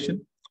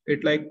factorization.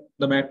 It like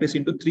the matrix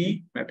into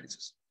three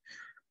matrices.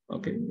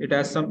 Okay. It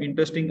has some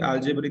interesting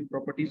algebraic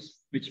properties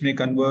which may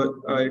convert,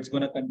 it's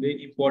going to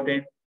convey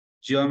important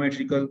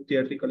geometrical,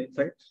 theoretical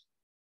insights.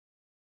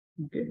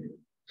 Okay.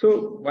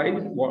 So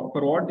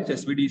for what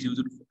this SVD is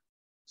used for?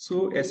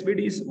 So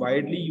SVD is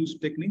widely used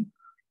technique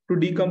to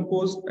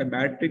decompose a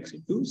matrix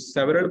into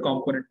several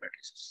component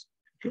matrices.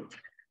 Okay.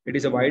 It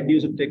is a widely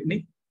used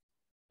technique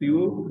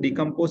to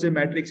decompose a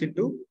matrix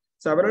into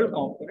several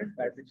component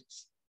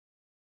matrices.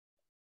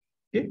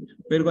 Okay.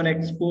 We're going to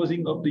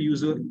exposing of the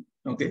user,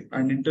 okay,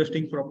 and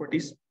interesting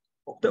properties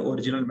of the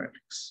original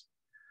matrix.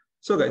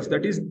 So guys,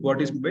 that is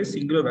what is by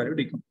singular value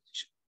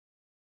decomposition.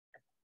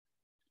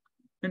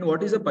 And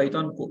what is a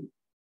Python code?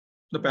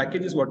 The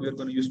package is what we are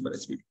going to use for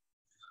SVD.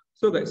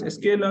 So guys,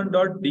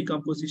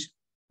 sklearn.decomposition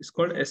is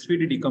called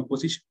SVD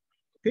decomposition.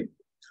 Okay.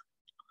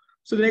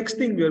 So the next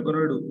thing we are going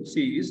to do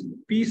see is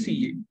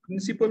PCA,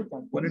 principal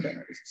component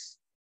analysis.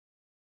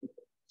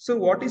 So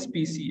what is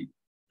PCA?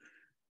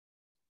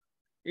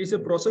 It's a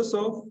process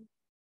of,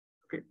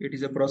 okay, it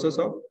is a process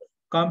of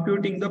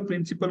computing the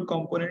principal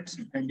components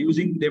and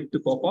using them to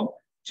perform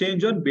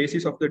change on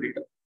basis of the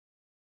data.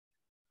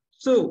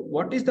 So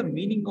what is the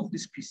meaning of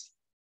this PCA?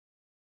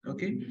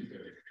 Okay,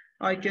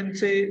 I can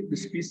say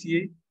this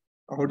PCA,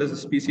 how does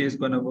this PCA is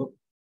going to work?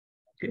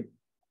 Okay,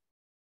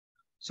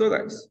 so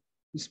guys,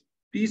 this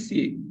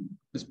PCA,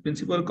 this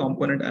principal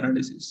component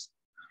analysis,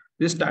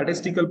 this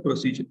statistical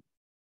procedure,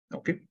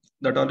 okay,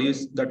 that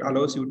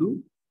allows you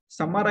to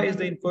summarize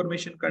the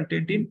information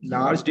content in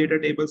large data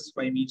tables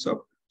by means of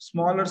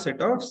smaller set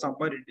of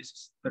summary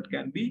indices that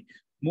can be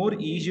more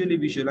easily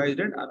visualized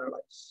and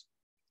analyzed.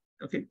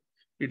 Okay,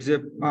 it's a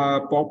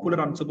popular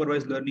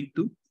unsupervised learning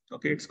tool.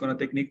 Okay, it's going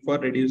to technique for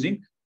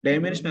reducing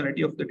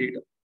dimensionality of the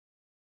data.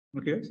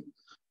 Okay,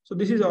 so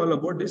this is all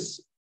about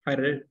this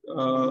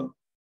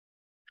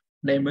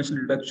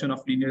dimensional reduction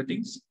of linear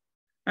things.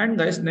 And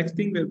guys, next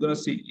thing we're going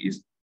to see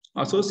is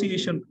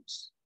association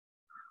rules.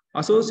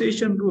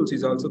 Association rules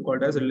is also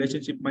called as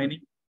relationship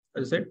mining,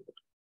 as I said,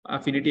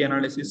 affinity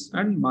analysis,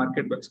 and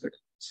market basket.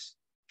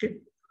 Okay,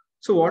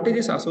 so what is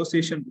this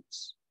association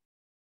rules?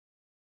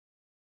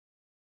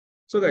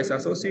 So guys,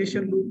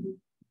 association rule,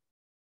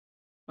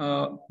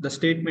 the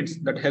statements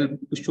that help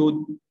to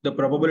show the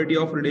probability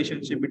of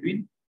relationship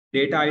between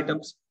data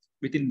items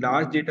within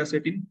large data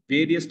set in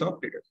various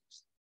top data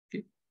sets.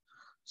 Okay,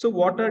 so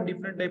what are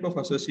different type of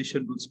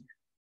association rules?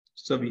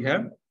 So we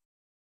have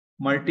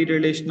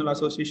multi-relational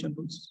association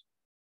rules.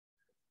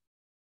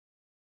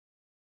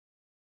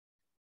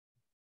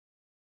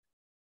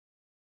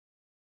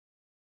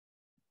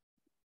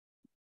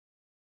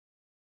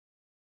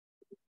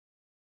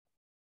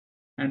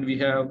 And we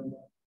have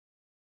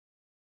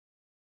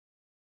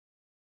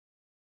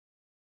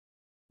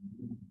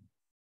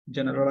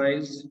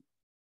generalized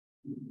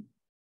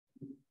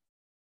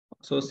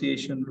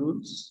association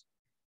rules,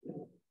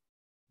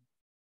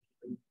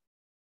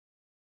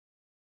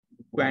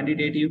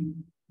 quantitative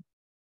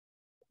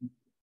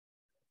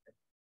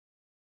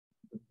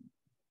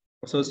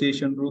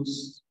association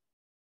rules,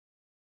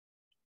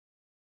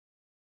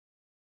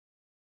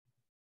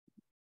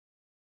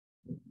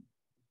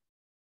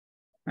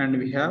 and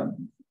we have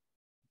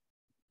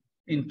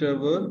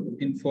interval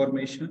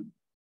information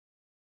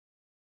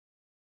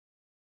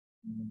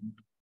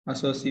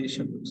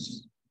association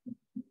rules.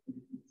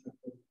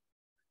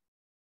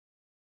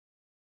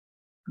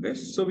 Okay,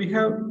 so we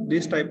have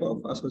this type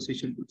of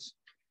association rules.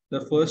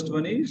 The first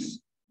one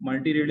is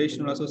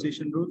multi-relational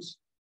association rules,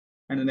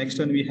 and the next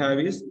one we have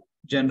is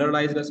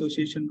generalized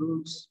association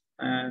rules,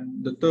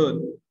 and the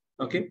third,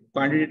 okay,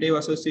 quantitative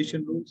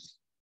association rules,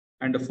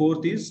 and the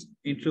fourth is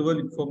interval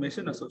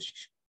information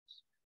association.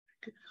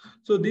 Okay,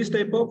 so this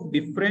type of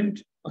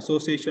different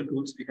association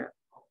rules we have.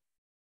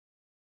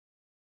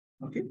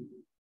 Okay,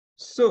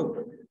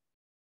 so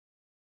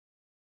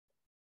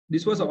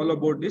this was all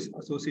about this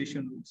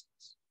association rules.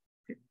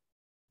 Okay.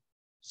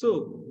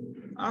 So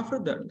after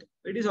that,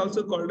 it is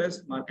also called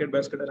as market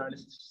basket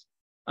analysis,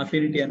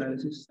 affinity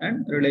analysis,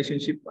 and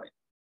relationship mining.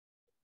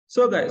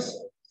 So guys,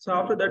 so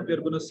after that,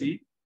 we're going to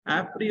see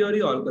a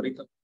priori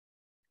algorithm.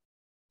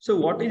 So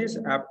what is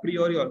this a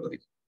priori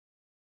algorithm?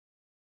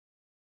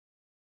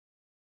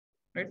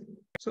 Right?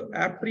 So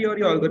a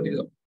priori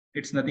algorithm,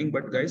 it's nothing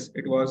but, guys,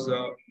 it was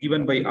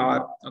given by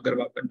R.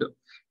 Agarwal.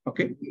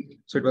 Okay,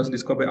 so it was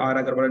discovered by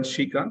R. Agarwal and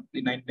Shrikant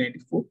in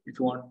 1994. If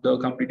you want the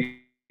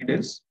complete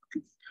details.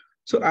 Okay.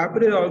 So a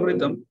priori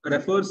algorithm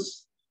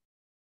refers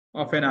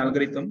of an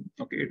algorithm.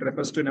 Okay, it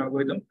refers to an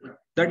algorithm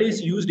that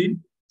is used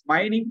in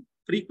mining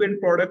frequent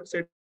product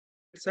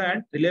sets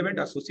and relevant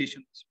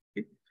associations.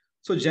 Okay.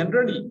 So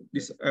generally,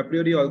 this a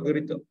priori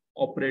algorithm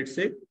operates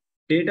a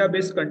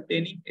database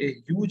containing a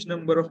huge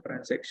number of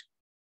transactions.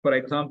 For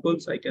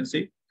examples, I can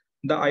say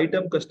the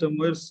item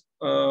customers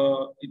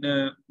in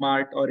a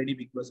mart or any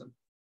big bazaar.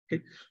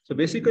 Okay, so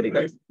basically,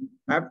 guys,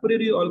 a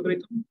priori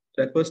algorithm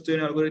refers to an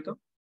algorithm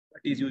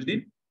that is used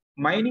in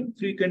mining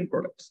frequent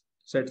products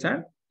sets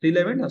and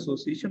relevant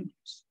association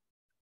rules.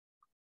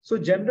 So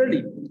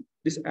generally,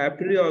 this a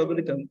priori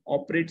algorithm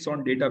operates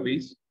on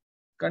database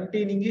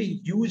containing a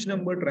huge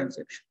number of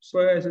transactions. So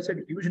as I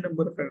said, huge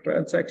number of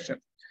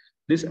transactions.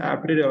 This a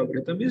priori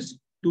algorithm is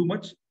too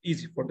much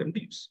easy for them to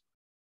use.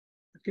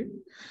 Okay,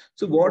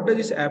 so what does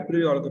this a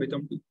priori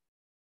algorithm do?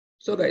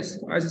 So guys,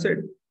 as I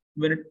said,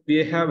 when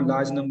we have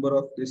large number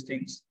of these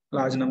things,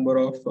 large number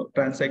of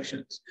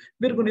transactions,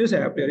 we're going to use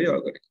a priori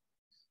algorithm.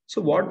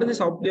 So what does this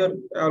a priori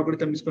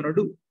algorithm is going to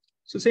do?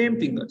 So same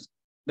thing, guys.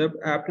 The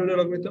a priori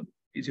algorithm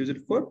is used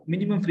for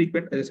minimum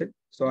frequent, as I said,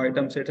 so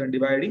item sets and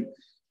dividing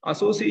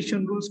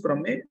association rules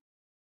from a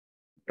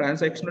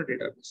transactional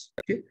database.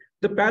 Okay,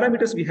 the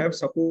parameters we have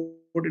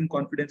support and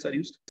confidence are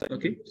used.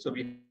 Okay, so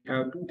we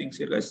have two things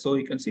here, guys. So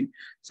you can see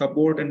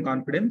support and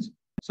confidence.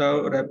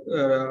 So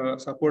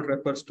support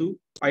refers to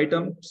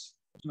items.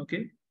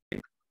 Okay,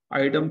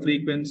 item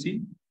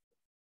frequency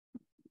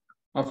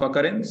of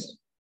occurrence.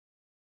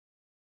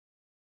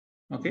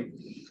 Okay,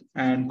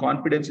 and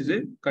confidence is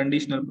a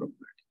conditional probability.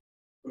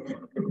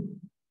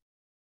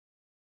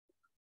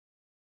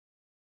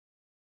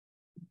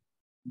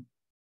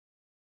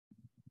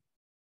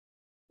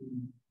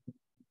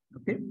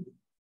 Okay,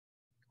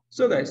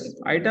 so guys,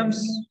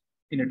 items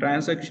in a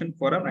transaction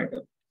for an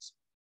item.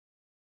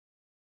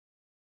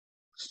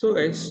 So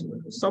guys,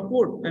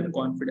 support and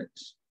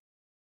confidence.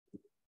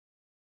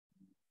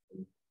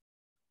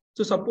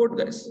 So support,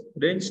 guys,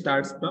 range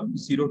starts from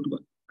 0 to 1,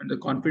 and the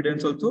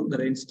confidence also, the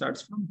range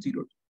starts from 0 to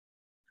 1.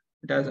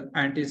 It has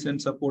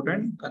antecedent support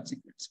and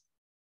consequence.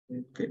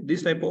 Okay,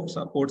 this type of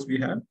supports we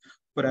have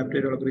for a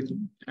priori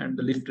algorithm, and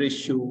the lift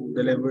ratio,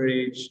 the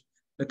leverage,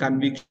 the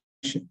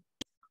conviction.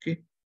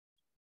 Okay,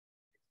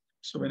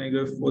 so when I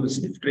go for the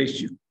lift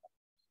ratio,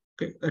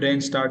 okay, a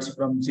range starts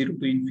from 0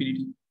 to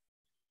infinity,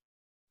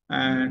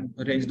 and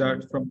a range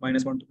starts from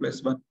 -1 to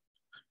 +1.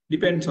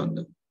 Depends on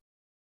the.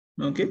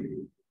 Okay,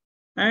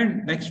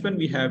 and next one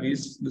we have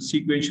is the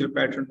sequential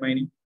pattern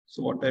mining.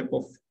 So what type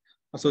of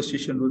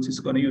association rules is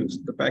going to use?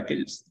 The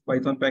packages,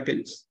 Python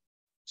packages.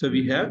 So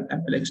we have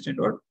ML extend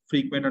or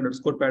frequent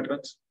underscore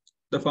patterns,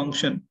 the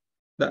function,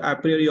 the a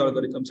priori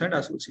algorithms and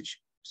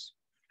associations.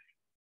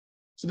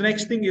 So the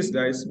next thing is,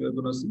 guys, we're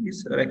going to see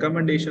is a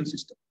recommendation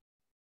system.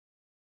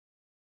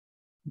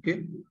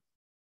 Okay.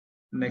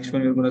 Next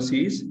one we're going to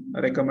see is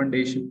a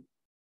recommendation.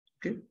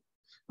 Okay.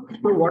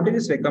 So what is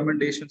this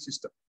recommendation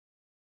system?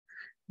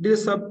 It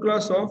is a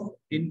subclass of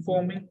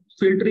informing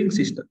filtering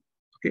system.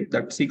 Okay,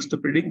 that seeks to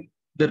predict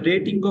the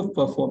rating of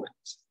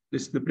performance.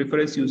 This is the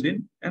preference used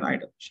in an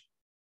item.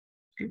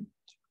 Okay.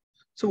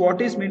 So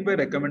what is meant by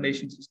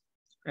recommendation system?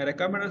 A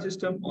recommender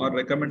system or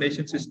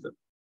recommendation system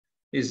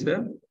is a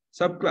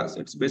subclass.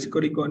 It's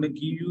basically going to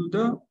give you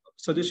the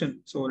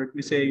suggestion. So let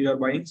me say you are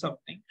buying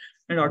something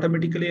and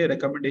automatically a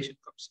recommendation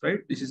comes, right?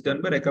 This is done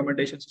by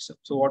recommendation system.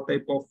 So what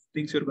type of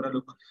things you're going to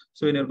look?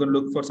 So when you're going to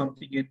look for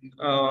something in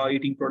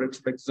eating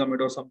products like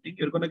Zomato or something,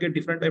 you're going to get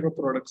different type of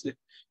products there.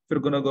 If you're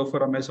going to go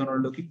for Amazon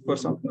or looking for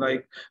something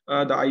like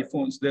the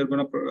iPhones, they're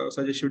going to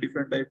suggest you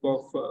different type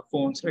of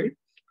phones, right?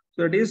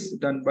 So it is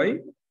done by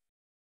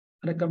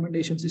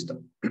recommendation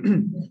system.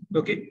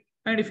 Okay.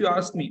 And if you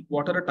ask me,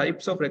 what are the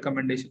types of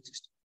recommendation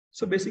system?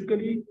 So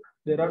basically,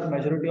 there are a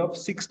majority of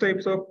 6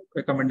 types of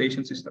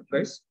recommendation system,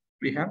 guys.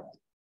 We have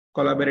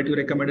collaborative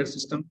recommender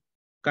system,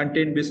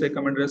 content-based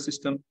recommender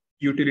system,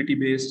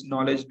 utility-based,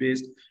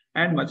 knowledge-based,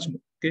 and much more.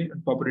 Okay,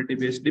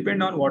 popularity-based,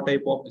 depend on what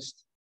type of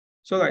this.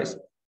 So, guys,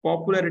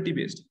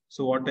 popularity-based.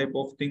 So, what type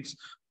of things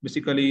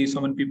basically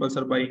some people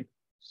are buying.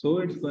 So,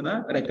 it's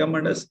gonna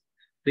recommend us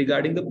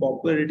regarding the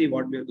popularity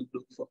what we are going to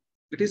look for.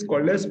 It is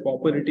called as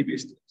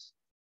popularity-based.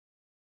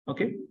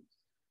 Okay,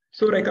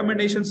 so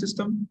recommendation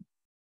system,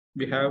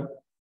 we have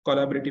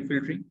collaborative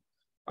filtering.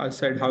 I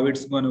said how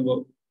it's going to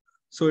work.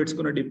 So it's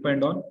going to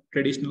depend on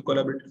traditional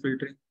collaborative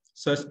filtering,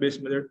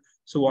 search-based method.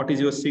 So what is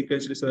your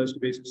sequentially search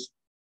basis?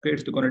 Okay,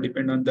 it's going to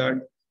depend on that.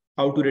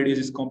 How to reduce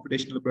this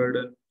computational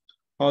burden.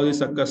 How this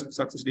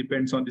success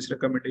depends on this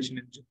recommendation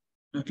engine.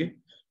 Okay,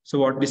 so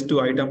what is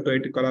to item to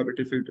item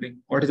collaborative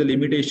filtering? What is the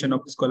limitation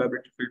of this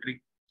collaborative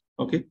filtering?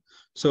 Okay,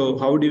 so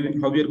how we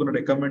are going to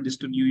recommend this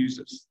to new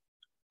users?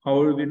 How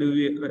do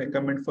we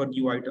recommend for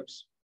new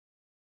items?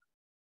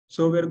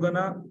 So we're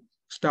gonna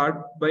start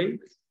by,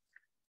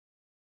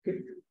 okay.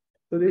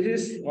 So this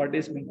is what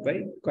is meant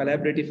by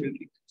collaborative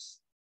filtering.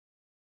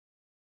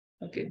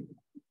 Okay.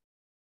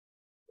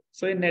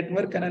 So in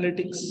network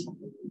analytics,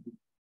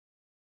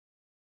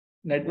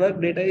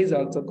 network data is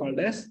also called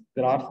as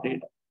graph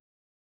data.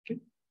 Okay.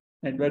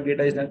 Network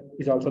data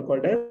is also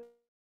called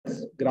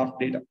as graph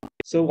data.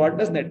 So what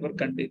does network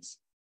contains?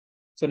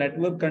 So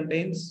network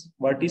contains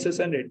vertices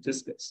and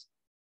edges.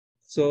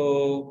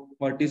 So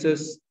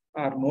vertices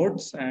are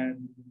nodes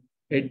and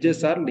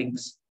edges are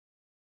links.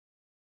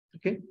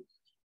 Okay.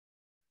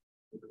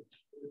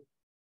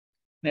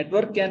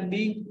 Network can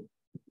be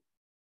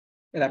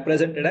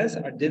represented as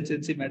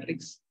adjacency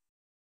matrix.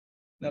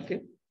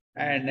 Okay.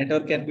 And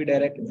network can be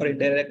directed or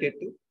indirected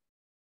to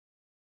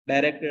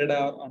directed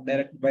or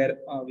undirected by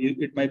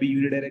it might be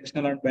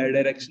unidirectional or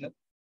bidirectional.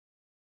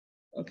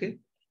 Okay.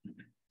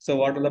 So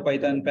what are the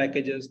Python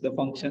packages, the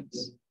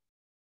functions?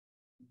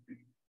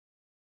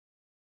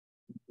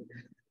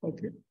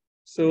 Okay.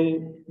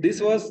 So this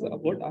was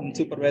about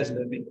unsupervised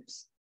learning.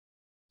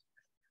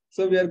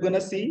 So we are going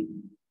to see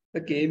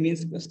the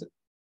k-means cluster.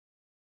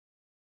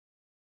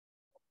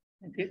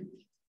 Okay.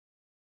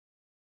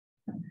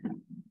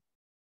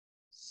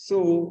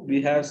 So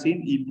we have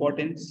seen the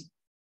importance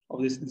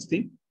of this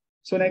thing.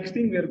 So next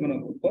thing we are going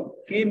to look for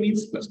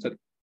k-means cluster.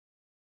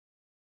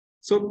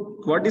 So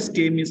what is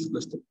k-means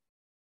cluster?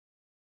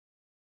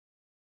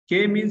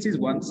 K-means is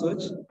one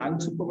such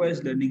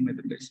unsupervised learning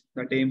method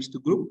that aims to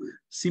group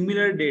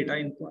similar data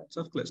in points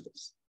of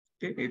clusters.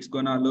 Okay, it's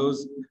going to allow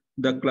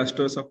the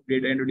clusters of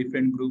data into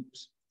different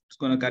groups. It's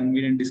going to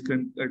conveniently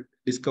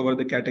discover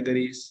the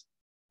categories.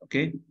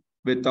 Okay,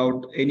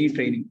 without any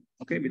training.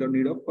 Okay, we don't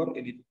need it for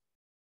anything.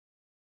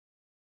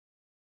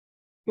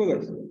 So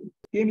guys,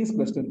 k-means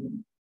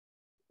clustering.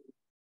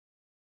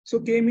 So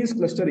k-means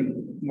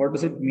clustering, what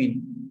does it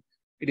mean?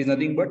 It is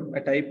nothing but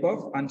a type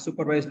of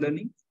unsupervised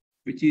learning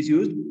which is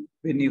used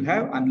when you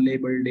have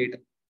unlabeled data.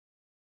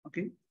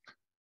 Okay.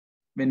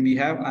 When we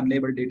have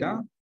unlabeled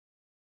data,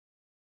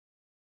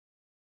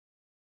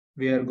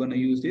 we are going to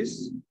use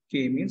this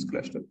k-means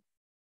cluster.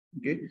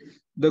 Okay.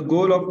 The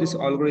goal of this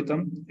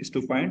algorithm is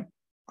to find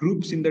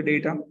groups in the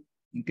data,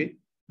 okay,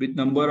 with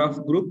number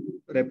of group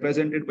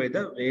represented by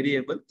the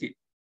variable k.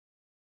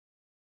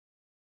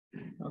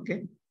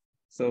 Okay.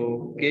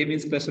 So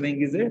k-means clustering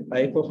is a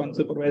type of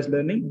unsupervised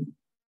learning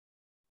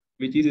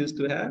which is used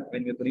to have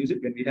when we're going to use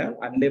it when we have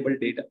unlabeled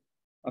data.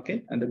 Okay,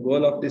 and the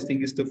goal of this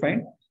thing is to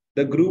find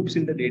the groups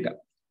in the data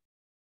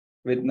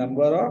with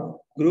number of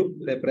group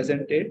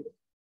represented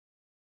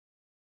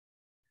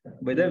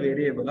by the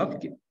variable of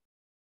k.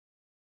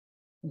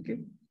 Okay,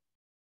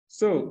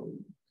 so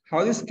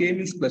how this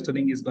k-means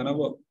clustering is gonna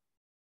work?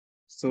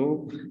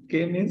 So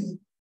k-means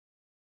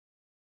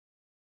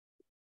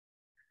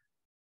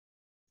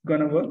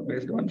gonna work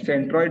based on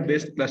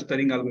centroid-based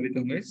clustering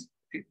algorithm, guys.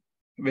 Okay,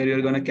 where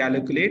you're gonna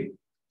calculate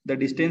the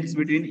distance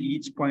between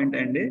each point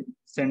and a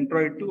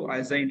centroid to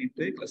assign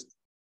into a cluster.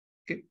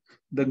 Okay,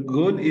 the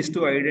goal is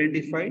to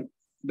identify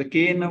the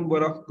k number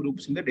of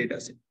groups in the data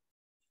set.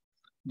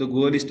 The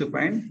goal is to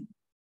find,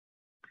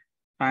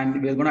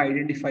 and we're going to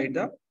identify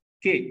the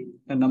k,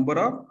 the number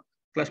of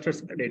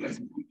clusters in the data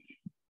set.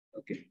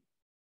 Okay,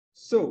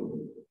 so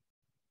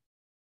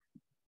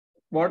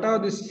what are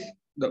this?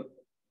 The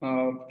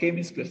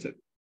k-means cluster.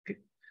 Okay,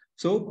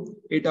 so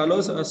it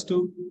allows us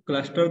to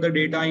cluster the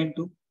data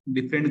into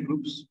different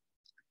groups,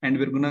 and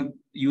we're going to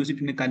use it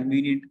in a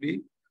convenient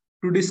way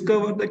to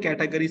discover the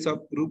categories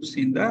of groups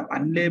in the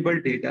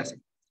unlabeled data set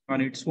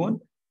on its own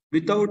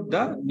without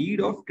the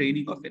need of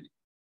training of any.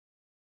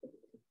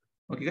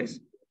 Okay, guys.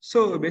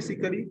 So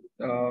basically,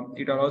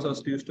 it allows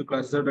us to use to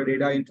cluster the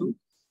data into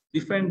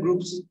different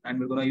groups, and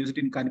we're going to use it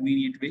in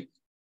convenient way,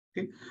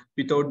 okay,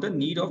 without the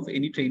need of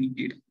any training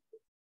data.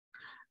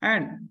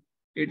 And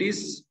it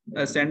is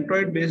a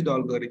centroid-based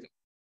algorithm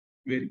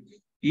where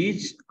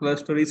each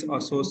cluster is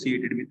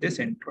associated with a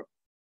centroid.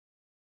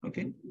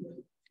 Okay,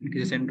 it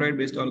is a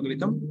centroid-based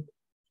algorithm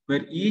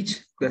where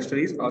each cluster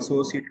is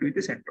associated with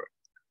a centroid.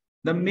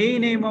 The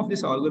main aim of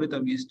this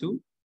algorithm is to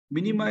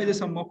minimize the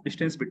sum of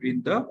distance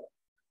between the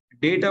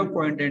data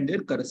point and their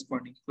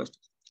corresponding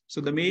clusters. So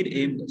the main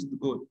aim, that's the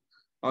goal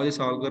of this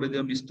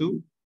algorithm, is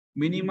to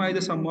minimize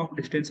the sum of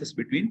distances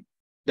between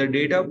the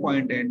data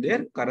point and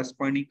their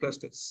corresponding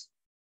clusters.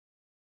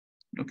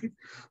 Okay,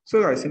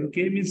 so guys, in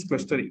k-means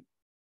clustering,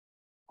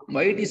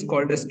 why it is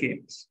called as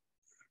k-means?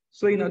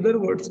 So in other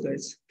words,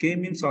 guys,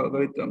 k-means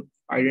algorithm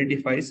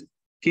identifies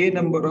k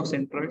number of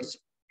centroids.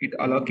 It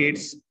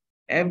allocates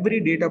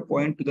every data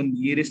point to the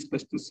nearest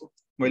clusters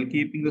while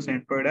keeping the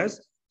centroid as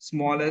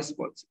small as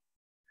possible.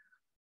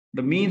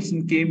 The means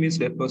in k-means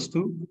refers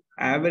to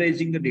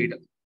averaging the data.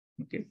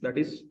 Okay, that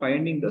is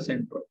finding the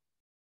centroid.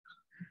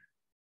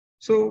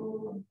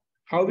 So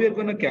how we are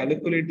going to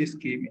calculate this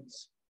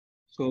k-means?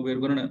 So we're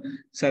going to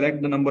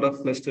select the number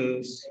of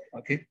clusters.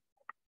 Okay,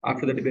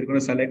 after that we're going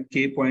to select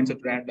k points at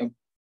random,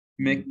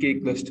 make k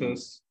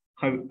clusters.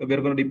 We're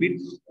going to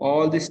repeat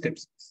all these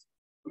steps.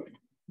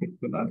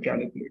 We're going to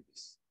calculate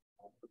this.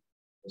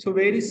 So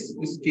where is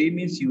this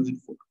k-means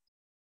used for?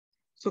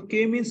 So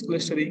k-means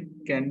clustering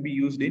can be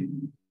used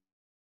in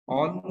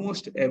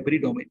almost every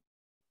domain,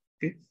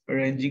 okay,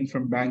 ranging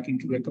from banking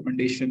to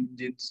recommendation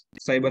engines,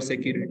 cyber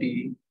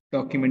security,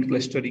 document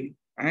clustering,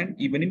 and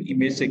even in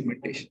image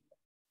segmentation.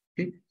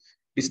 Okay,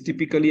 it's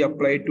typically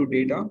applied to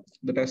data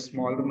that has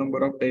smaller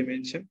number of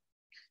dimensions.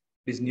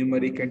 It is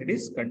numeric and it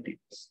is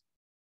continuous.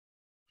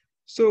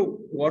 So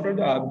what are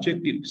the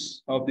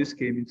objectives of this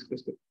k-means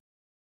cluster?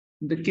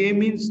 The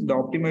k-means, the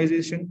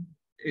optimization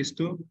is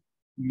to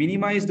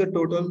minimize the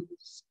total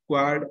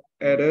squared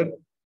error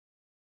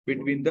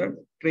between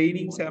the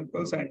training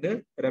samples and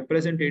the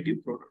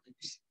representative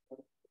prototypes.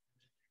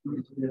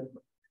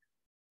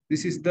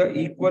 This is the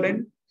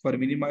equivalent for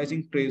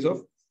minimizing trace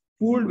of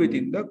pooled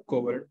within the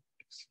covered.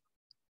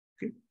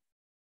 Okay.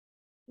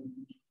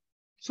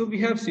 So we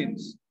have seen.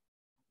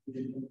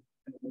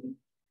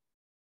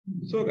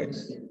 So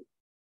guys,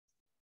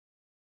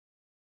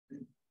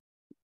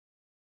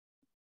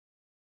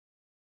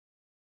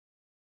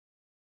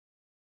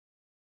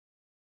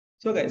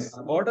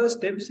 what are the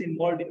steps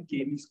involved in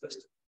k-means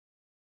cluster?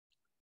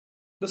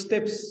 The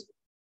steps: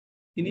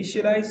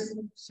 initialize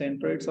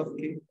centroids of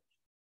k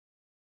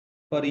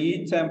for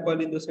each sample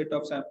in the set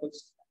of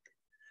samples.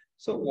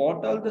 So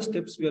what are the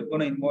steps we are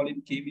going to involve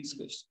in k-means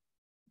cluster?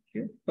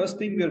 Okay. First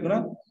thing, we are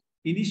going to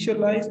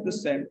initialize the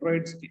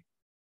centroids k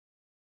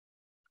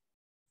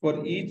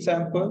for each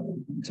sample,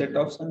 set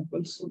of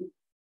samples.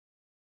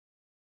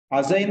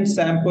 Assign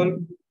sample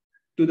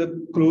to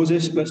the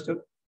closest cluster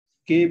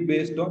k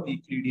based on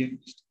Euclidean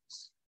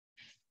distance.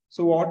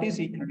 So what is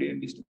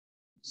Euclidean distance?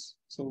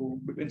 So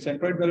between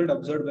centroid value and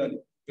observed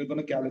value, we're going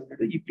to calculate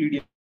the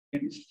Euclidean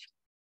distance.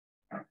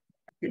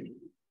 Okay.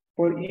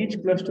 For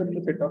each cluster in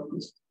the set of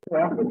clusters.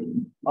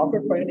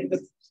 After finding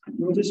the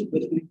closest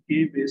cluster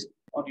k based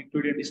on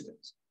Euclidean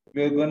distance,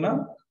 we're going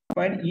to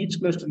find each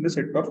cluster in the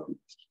set of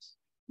clusters.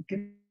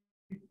 Okay.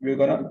 We're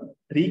going to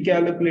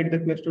recalculate the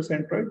cluster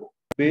centroid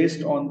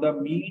based on the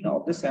mean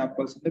of the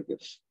samples in the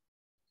cluster.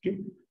 Okay.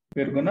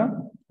 We're going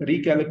to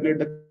recalculate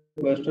the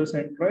cluster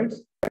centroids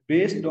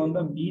based on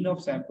the mean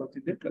of samples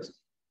in the cluster.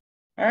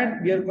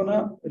 And we are going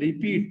to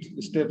repeat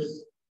the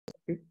steps,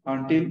 okay,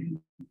 until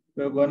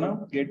we're going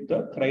to get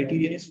the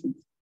criterion is full.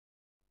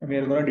 And we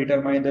are going to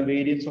determine the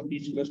variance of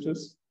each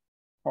clusters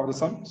or the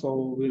sum.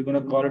 So we're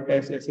going to call it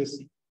as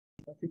SSC.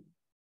 Okay.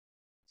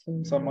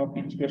 sum of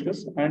each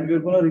clusters, and we're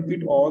going to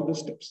repeat all the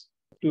steps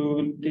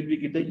till we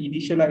get the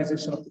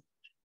initialization of it.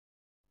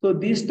 So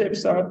these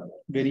steps are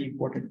very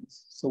important.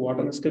 So what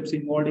are the steps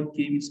involved in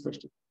k-means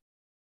clustering?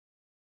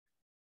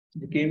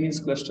 The k-means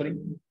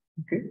clustering.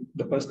 Okay,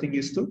 the first thing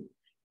is to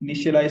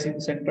initializing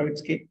the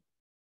centroids k,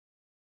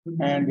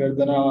 and we're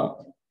gonna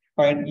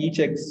find each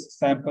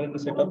example in the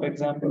set of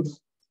examples.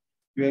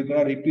 We're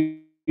gonna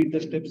repeat the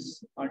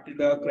steps until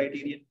the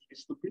criterion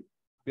is fulfilled.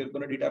 We're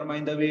gonna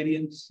determine the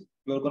variance.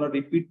 We're gonna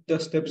repeat the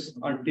steps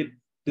until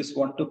this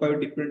 1 to 5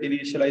 different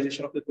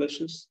initialization of the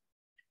clusters.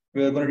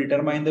 We're gonna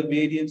determine the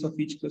variance of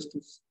each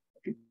clusters.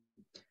 Okay.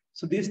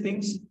 So these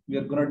things we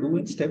are gonna do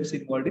in steps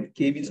involved in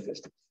k-means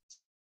clustering.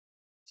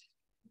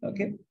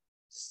 Okay.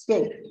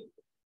 So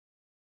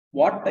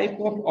what type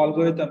of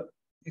algorithm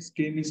is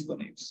k-means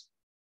gonna use?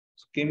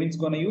 So k-means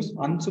gonna use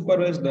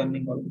unsupervised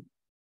learning algorithm.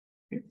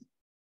 Okay.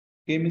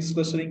 K-means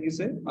clustering is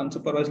an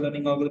unsupervised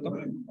learning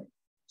algorithm.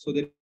 So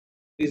there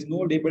is no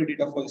labeled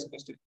data for this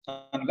clustering,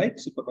 unlike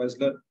supervised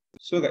learning.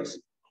 So guys,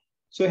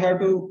 so you have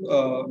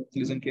to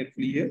listen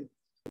carefully here.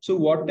 So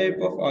what type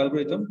of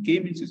algorithm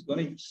k-means is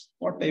gonna use?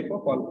 What type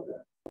of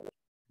algorithm?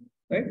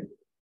 Right?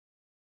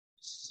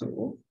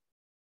 So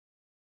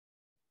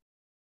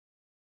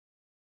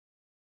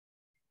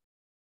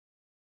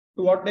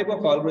what type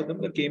of algorithm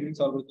the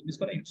k-means algorithm is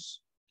going to use?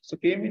 So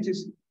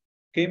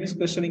k-means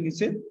clustering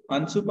is a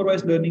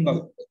unsupervised learning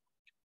algorithm.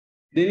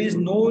 There is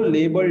no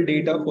labeled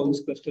data for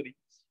this clustering,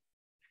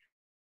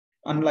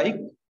 unlike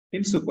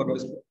in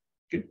supervised learning.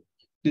 Okay.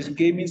 This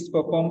k-means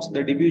performs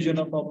the division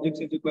of objects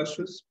into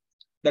clusters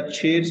that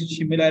shares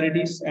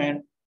similarities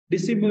and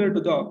dissimilar to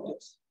the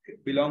objects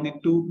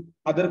belonging to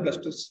other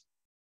clusters.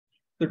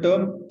 The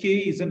term k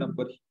is a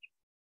number.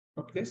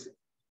 Okay.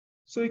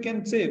 So you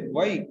can say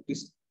why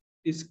this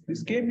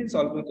k-means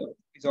algorithm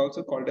is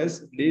also called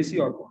as lazy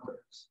algorithm.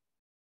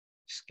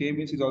 This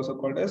k-means is also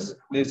called as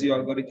lazy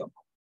algorithm.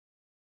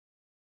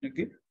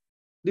 Okay.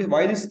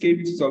 Why this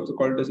k-means is also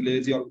called as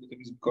lazy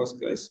algorithm is because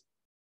guys,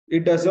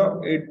 it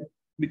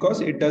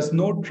does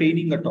no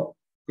training at all.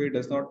 Okay, it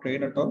does not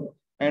train at all.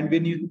 And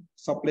when you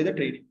supply the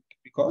training,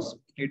 because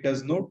it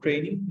does no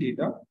training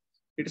data,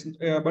 it is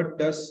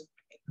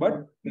why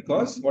it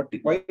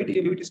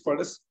is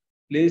called as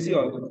lazy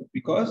algorithm,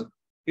 because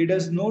it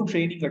does no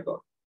training at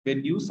all.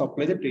 When you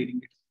supply the training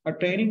data, at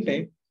training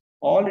time,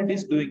 all it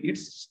is doing,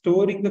 it's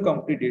storing the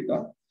complete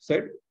data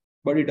set,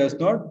 but it does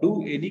not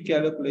do any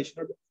calculation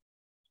at all.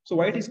 So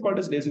why it is called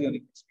as lazy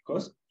learning?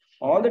 Because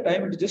all the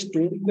time it is just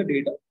storing the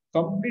data,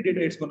 complete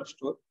data it's going to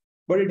store,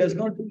 but it does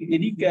not do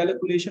any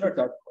calculation at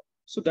that point.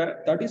 So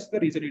that is the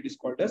reason it is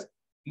called as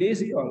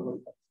lazy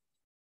algorithm.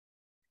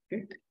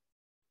 Okay.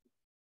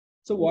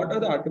 So what are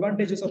the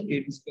advantages of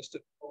k-means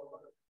clustering?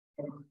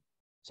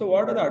 So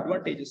what are the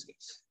advantages?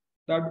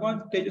 The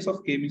advantages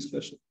of k-means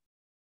clustering.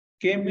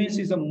 K-means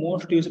is the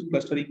most used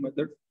clustering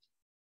method,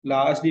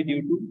 largely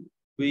due to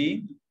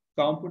being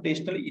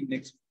computationally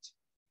inexpensive.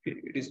 Okay.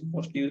 It is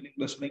most used in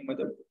clustering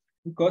method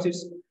because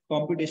it's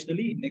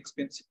computationally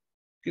inexpensive.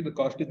 Okay. The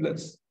cost is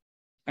less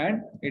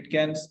and it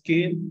can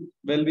scale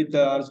well with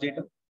the large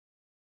data.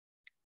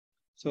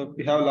 So if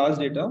we have large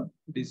data,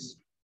 it is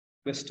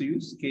best to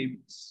use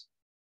k-means.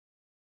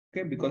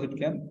 Okay, because it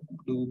can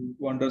do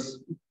wonders.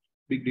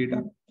 Big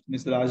data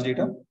means the large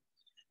data,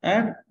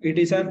 and it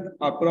is an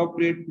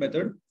appropriate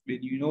method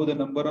when you know the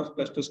number of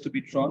clusters to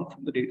be drawn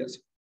from the data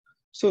set.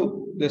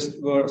 So this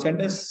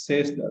sentence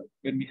says that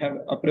when we have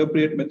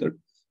appropriate method,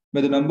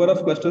 where the number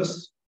of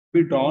clusters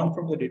be drawn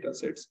from the data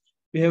sets,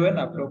 we have an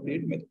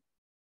appropriate method.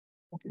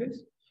 Okay,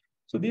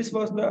 so this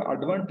was the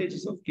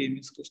advantages of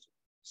k-means clustering.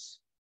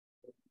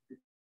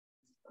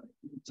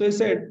 So I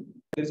said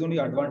there is only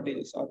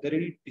advantages. Are there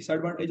any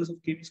disadvantages of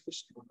k-means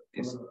clustering?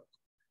 Yes.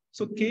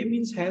 So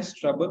k-means has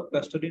trouble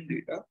clustering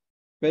data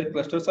where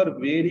clusters are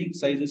varying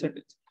sizes and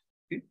density.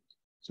 Okay.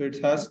 So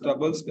it has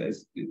troubles,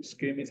 guys. This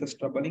k-means has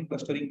trouble in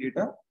clustering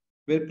data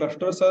where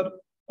clusters are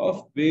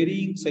of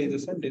varying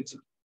sizes and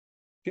density.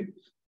 Okay.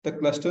 The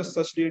clusters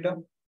such data,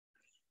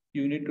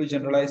 you need to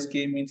generalize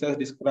k-means as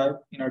described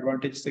in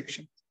advantage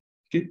section.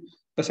 Okay.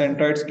 The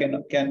centroids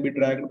can be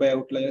dragged by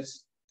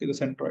outliers. Okay. The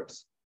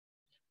centroids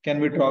can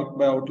be dragged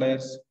by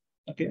outliers.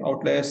 Okay.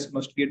 Outliers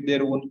must get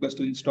their own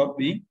cluster instead of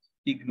being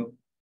ignored.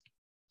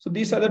 So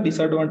these are the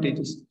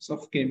disadvantages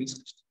of k-means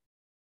clustering.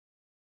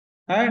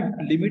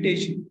 And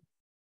limitation.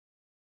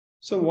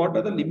 So what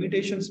are the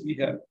limitations we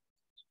have?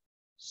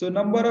 So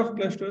number of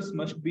clusters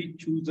must be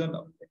chosen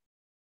upfront.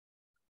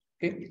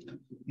 Okay,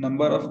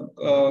 number of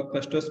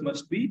clusters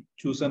must be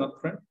chosen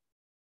upfront,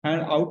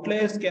 and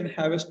outliers can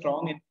have a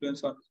strong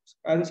influence on this.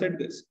 As I said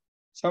this,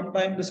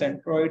 sometimes the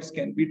centroids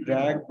can be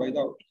dragged by the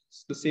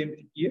outliers. The same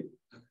thing here.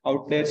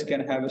 Outliers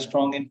can have a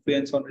strong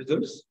influence on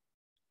results.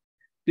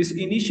 These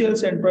initial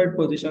centroid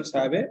positions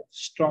have a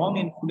strong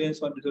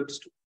influence on results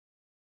too.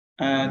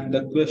 And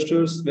the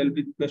clusters will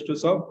be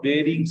clusters of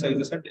varying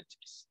sizes and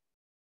densities.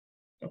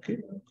 Okay.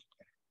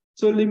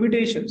 So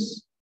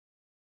limitations.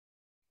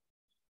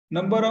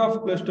 Number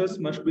of clusters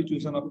must be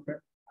chosen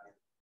upfront.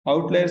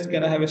 Outliers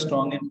can have a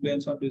strong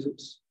influence on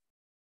results.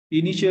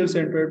 Initial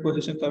centered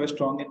positions have a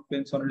strong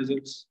influence on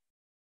results.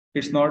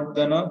 It's not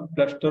gonna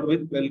cluster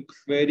with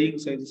varying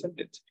sizes and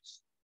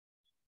densities.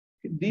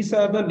 These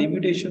are the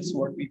limitations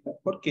what we have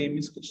for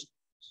K-means clustering.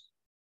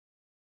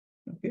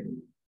 Okay.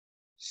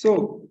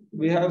 So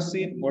we have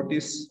seen what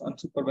is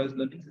unsupervised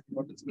learning,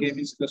 what is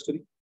K-means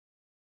clustering.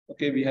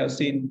 Okay, we have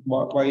seen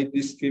why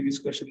this K-means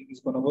clustering is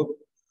gonna work.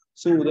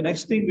 So the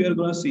next thing we are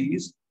gonna see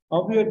is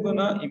how we are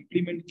gonna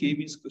implement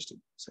K-means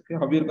clustering. Okay,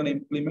 how we are gonna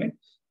implement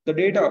the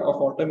data of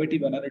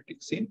automative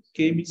analytics in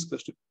K-means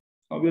clustering.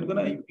 How we are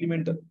gonna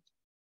implement that.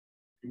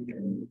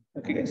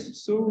 Okay,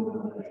 guys. So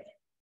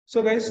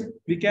guys,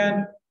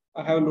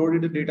 I have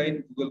loaded the data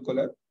in Google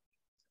Colab.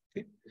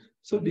 Okay,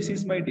 so this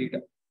is my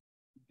data.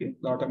 Okay,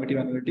 the automative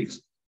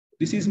analytics.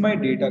 This is my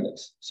data,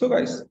 guys. So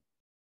guys,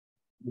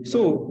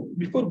 so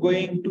before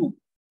going to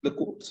the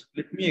codes,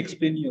 let me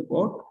explain you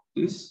about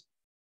this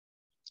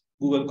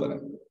Google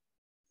Colab.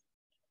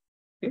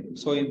 Okay,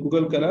 so in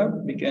Google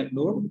Colab, we can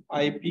load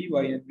IPYNB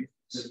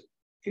files.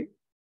 Okay,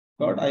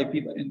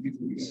 .IPYNB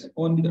files,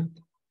 only that.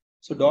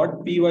 So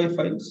 .py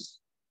files,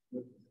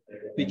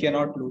 we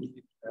cannot load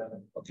it.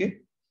 Okay,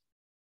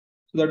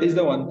 so that is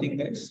the one thing,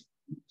 guys.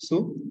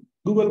 So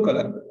Google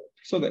Colab.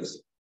 So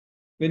guys,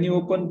 when you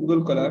open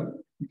Google Colab,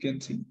 you can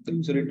see the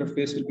user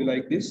interface will be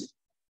like this.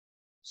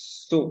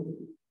 So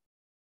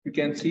you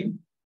can see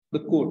the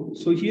code.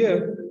 So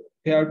here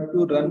we have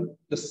to run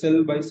the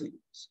cell by cell.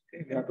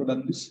 Okay, we have to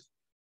run this.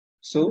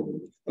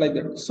 So like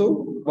that. So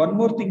one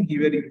more thing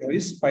here you have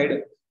is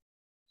spider.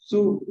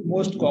 So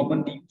most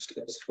commonly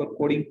used for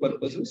coding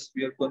purposes,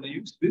 we are going to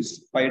use this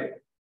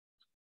spider.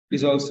 It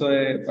is also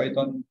a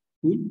Python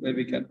tool where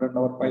we can run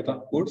our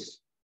Python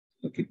codes.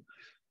 Okay.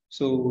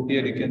 So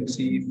here you can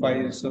see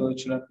file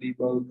search, run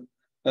debug,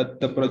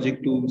 the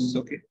project tools.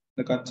 Okay.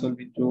 The console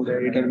window, the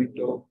editor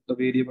window, the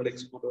variable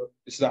explorer.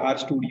 This is the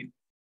RStudio.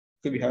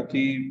 Okay, we have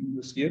three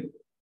windows here.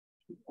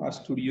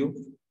 RStudio,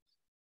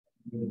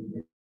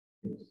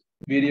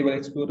 variable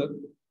explorer,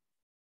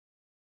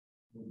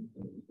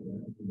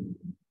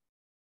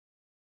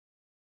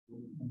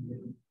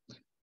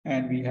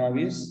 and we have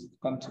is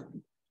console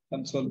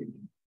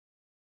window.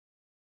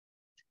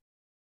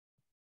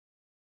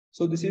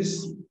 So this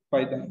is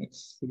Python.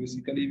 So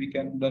basically we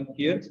can run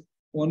here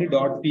only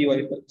 .py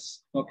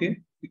files.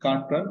 Okay, we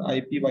can't run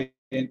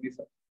IPYNB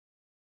file.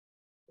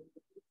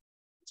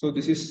 So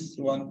this is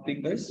one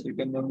thing, guys. You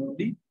can run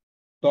only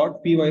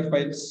 .py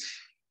files.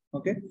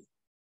 Okay,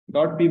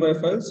 .py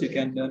files you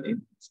can run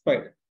in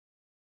Spider.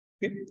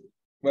 Okay,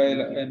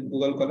 while in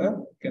Google Colab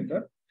you can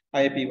run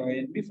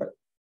IPYNB file.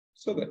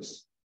 So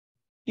guys,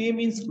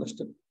 K-means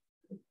cluster.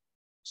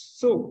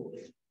 So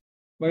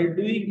while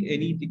doing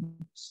anything,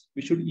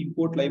 we should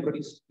import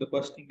libraries. The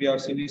first thing we are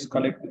saying is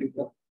collect the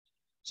data.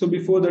 So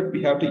before that,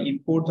 we have to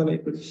import the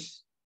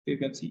libraries. You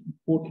can see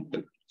importing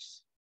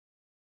libraries.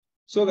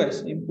 So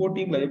guys,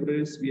 importing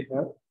libraries, we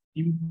have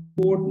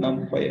import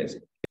NumPy as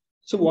well.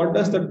 So what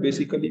does that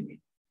basically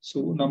mean?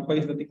 So NumPy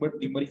is nothing but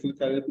numerical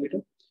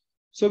calculator.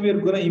 So we are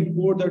going to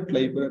import that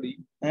library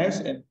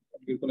as n.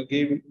 We're going to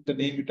give it the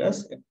name it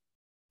as n.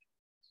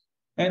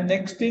 And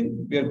next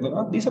thing we are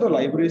gonna, these are the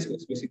libraries,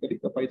 basically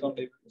the Python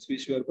libraries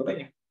which we are gonna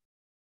import.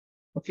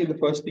 Okay, the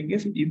first thing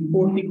is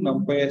importing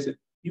NumPy as a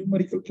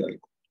numerical calculator.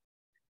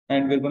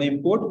 And we're gonna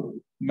import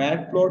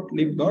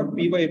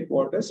matplotlib.py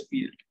import as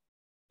field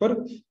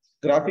for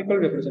graphical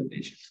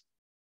representation.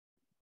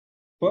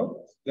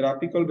 For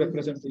graphical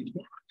representation.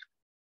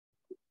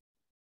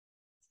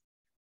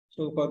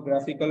 So for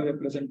graphical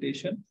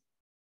representation,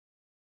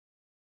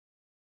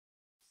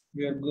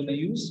 we are gonna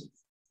use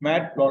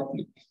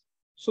matplotlib.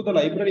 So the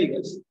library,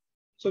 guys.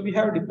 So we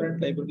have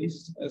different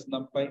libraries as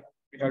NumPy.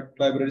 We have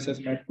libraries as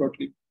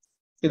matplotlib.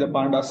 Okay, the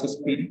pandas as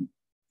PD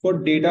for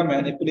data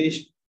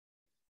manipulation.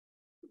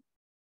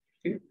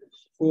 Okay,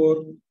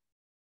 for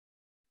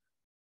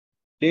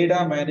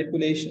data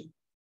manipulation,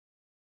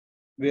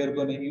 we are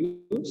going to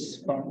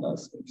use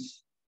pandas.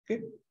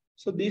 Okay,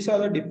 so these are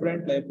the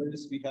different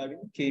libraries we have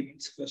in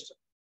K-means cluster.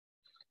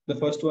 The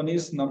first one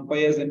is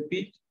NumPy as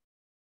NP,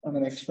 and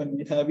the next one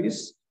we have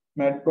is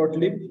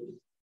matplotlib.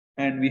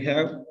 And we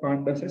have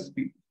pandas as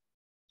P.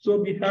 So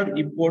we have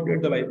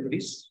imported the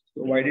libraries.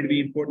 So why did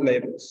we import the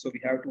libraries? So we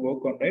have to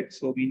work on that.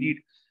 So we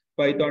need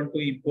Python to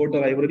import the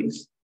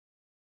libraries.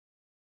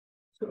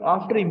 So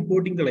after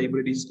importing the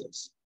libraries,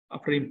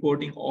 after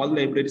importing all the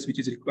libraries which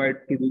is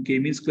required to do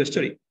K-means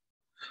clustering,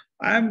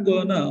 I'm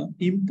gonna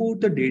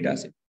import the data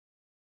set.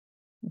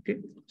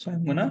 Okay, so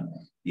I'm gonna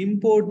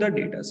import the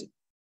data set.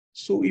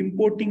 So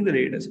importing the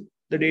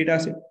data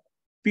set,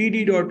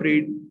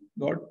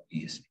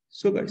 pd.read.esv.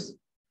 So guys,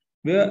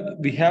 where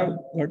we have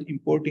got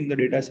importing the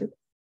data set.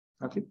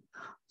 Okay,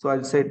 so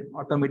I'll say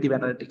automative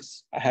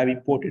analytics. I have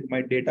imported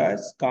my data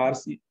as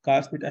cars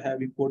that I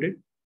have imported.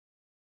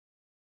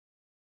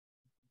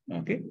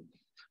 Okay,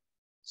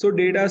 so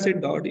data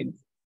set.info.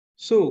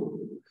 So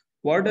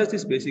what does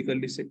this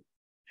basically say?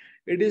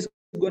 It is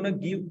gonna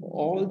give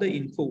all the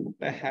info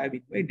I have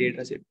in my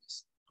data set.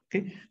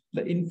 Okay,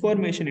 the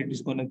information it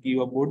is gonna give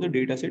about the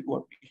data set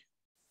what we have.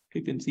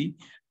 You can see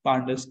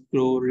pandas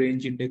grow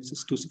range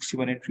indexes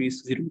 261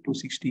 entries 0 to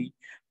 60.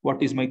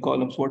 What is my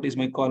columns? What is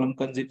my column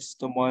consists?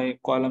 So my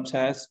columns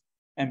has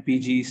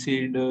MPG,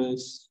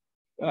 cylinders,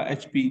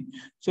 HP.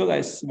 So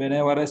guys,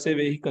 whenever I say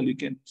vehicle, you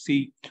can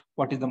see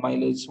what is the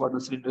mileage, what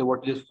is the cylinder,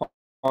 what is the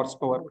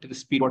horsepower, what is the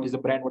speed, what is the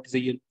brand, what is the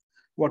yield,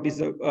 what is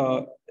the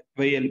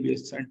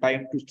VLBS and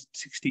time to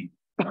 60.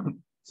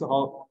 So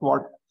how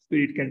what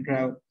speed it can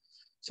travel.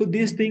 So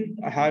these things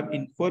I have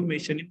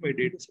information in my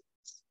data set.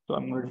 So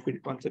I'm going to repeat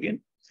it once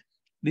again.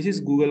 This is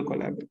Google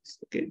Collaborates.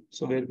 Okay.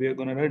 So where we are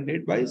going to run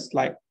it by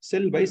slide,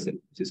 cell by cell.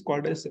 This is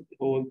called as the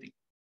whole thing.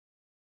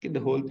 Okay. The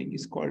whole thing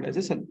is called as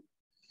a cell.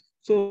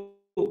 So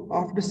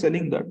after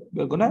selling that,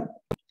 we're gonna,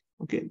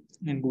 okay,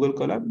 in Google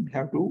Colab, we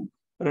have to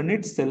run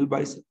it cell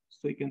by cell.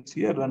 So you can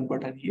see a run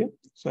button here.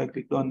 So I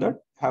clicked on that,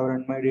 have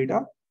run my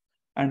data,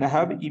 and I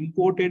have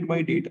imported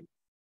my data.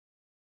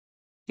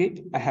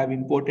 Okay, I have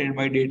imported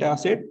my data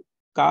set,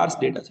 cars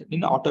data set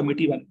in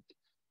automative one.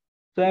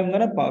 So I'm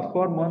gonna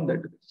perform on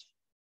that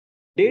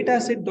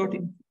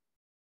dataset.info.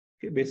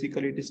 Okay,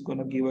 basically it is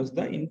gonna give us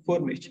the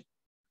information,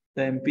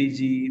 the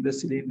MPG, the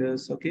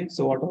cylinders. Okay,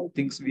 so what all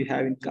things we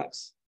have in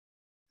cars.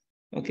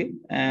 Okay,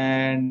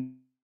 and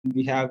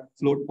we have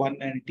float 1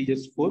 and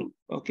integers 4.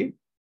 Okay,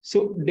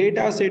 so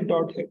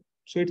dataset.head.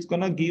 So it's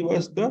gonna give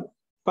us the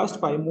first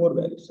 5 more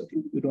values.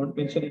 Okay, we don't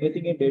mention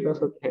anything in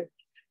dataset.head.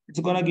 It's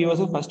gonna give us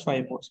the first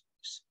 5 more.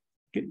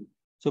 Okay,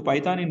 so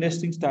Python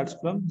indexing starts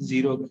from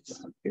 0.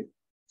 Guys. Okay,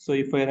 so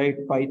if I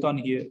write Python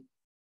here,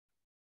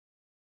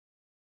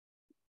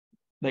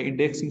 the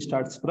indexing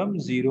starts from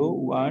 0,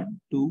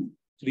 1, 2,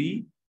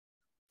 3,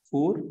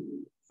 4,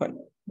 5.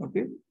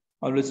 Okay,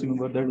 always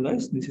remember that,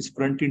 guys. This is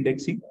front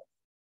indexing,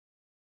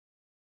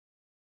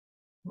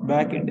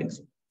 back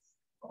indexing.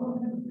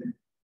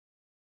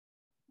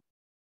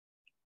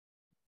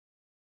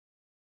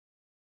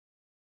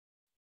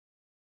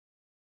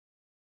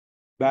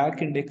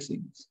 Back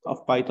indexing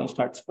of Python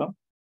starts from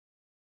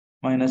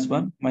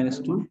 -1,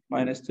 -2,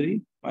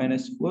 -3,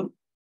 -4,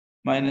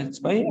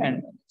 -5,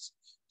 and minus.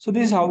 So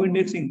this is how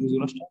indexing is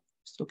going to start.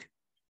 Okay,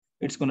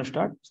 it's going to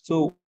start.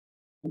 So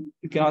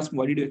you can ask,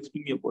 why did you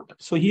explain me about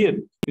that? So here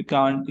you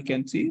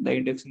can see the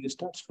indexing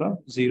starts from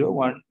 0,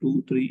 1,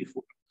 2, 3,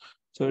 4.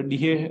 So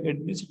here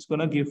it means it's going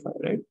to give 5,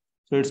 right?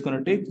 So it's going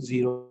to take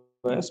 0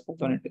 as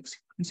Python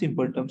indexing in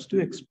simple terms to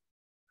explain.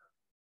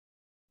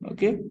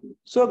 Okay,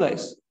 so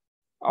guys,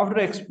 after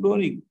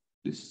exploring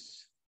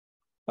this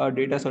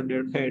data set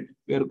head,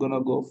 we are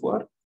gonna go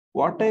for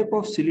what type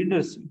of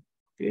cylinders.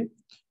 Okay,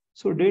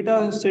 so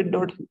data set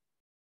dot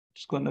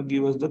it's gonna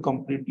give us the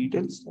complete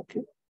details.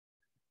 Okay,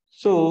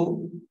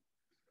 so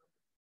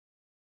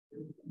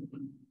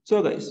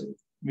guys,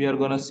 we are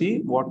gonna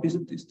see what is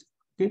this.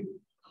 Okay,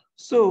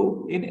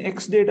 so in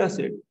X data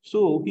set,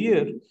 so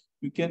here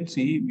you can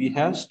see we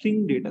have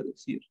string data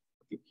here.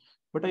 Okay,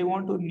 but I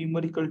want a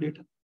numerical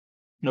data.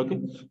 Okay,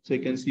 so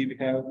you can see we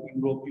have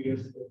row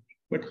pairs,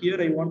 but here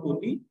I want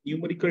only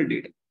numerical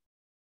data.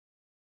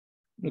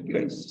 Okay,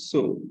 guys,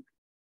 so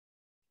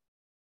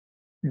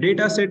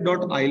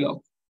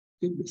dataset.ilog.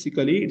 Okay,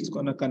 basically it's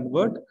gonna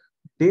convert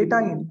data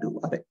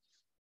into array.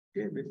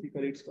 Okay,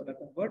 basically it's gonna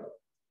convert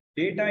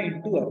data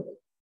into array.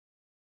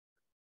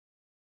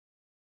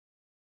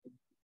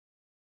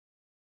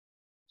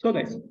 So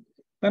guys,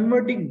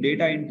 converting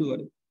data into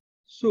array.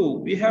 So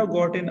we have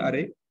got an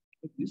array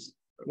like this.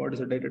 What is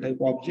the data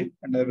type, object,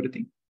 and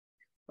everything.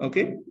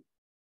 Okay.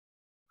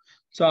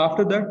 So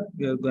after that,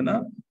 we are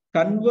gonna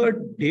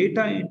convert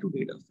data into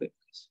data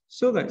frames.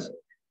 So guys,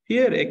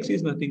 here X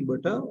is nothing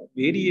but a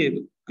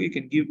variable. Okay, you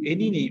can give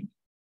any name.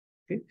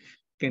 Okay,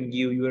 you can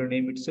give your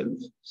name itself.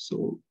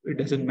 So it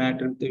doesn't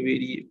matter the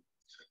variable.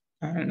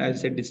 And as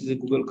I said, this is a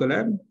Google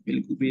Colab.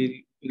 Will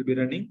be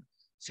running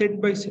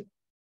set by set.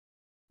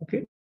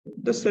 Okay,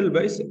 the cell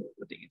by cell.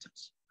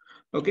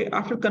 Okay,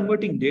 after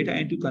converting data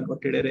into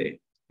converted array,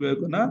 we're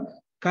gonna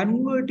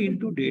convert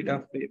into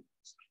data frame.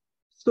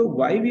 So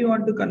why we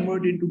want to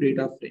convert into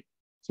data frame?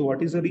 So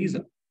what is the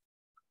reason?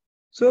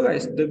 So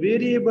guys, the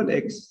variable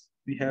X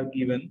we have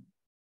given.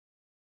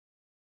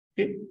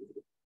 Okay.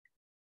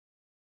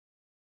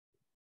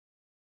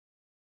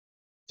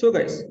 So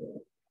guys,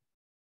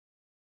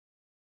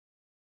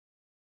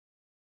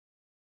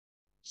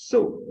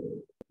 so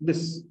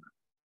this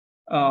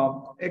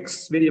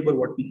X variable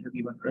what we have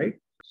given, right?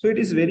 So it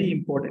is very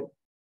important.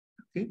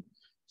 Okay.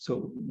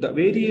 So the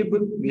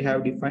variable we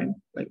have defined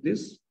like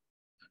this,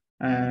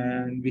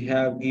 and we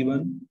have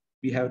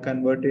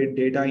converted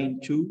data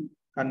into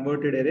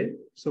converted array.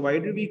 So why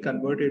did we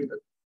convert it?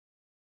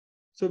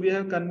 So we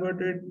have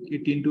converted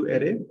it into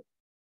array.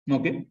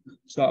 Okay.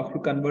 So after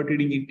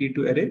converting it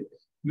into array,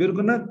 we're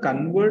gonna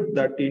convert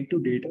that into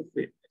data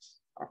frame.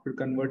 After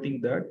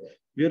converting that,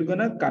 we're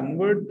gonna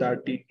convert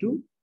that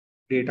into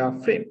data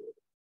frame.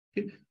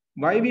 Okay.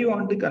 Why we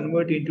want to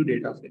convert into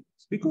data frame?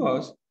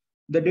 Because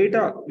the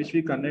data which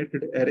we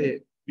connected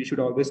array, we should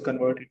always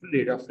convert it to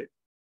data frame.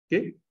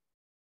 Okay.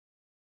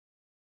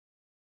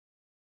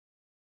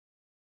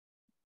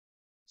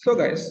 So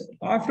guys,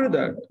 after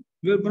that,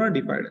 we're gonna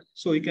divide.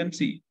 So you can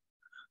see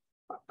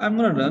I'm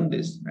going to run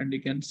this and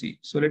you can see.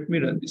 So let me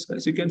run this,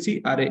 guys. You can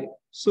see array.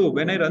 So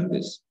when I run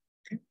this,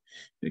 okay,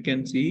 you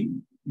can see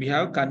we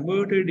have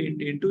converted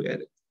it into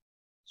array.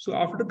 So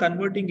after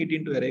converting it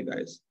into array,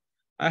 guys,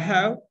 I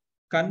have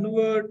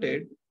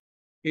converted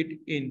it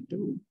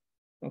into,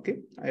 okay,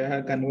 I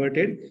have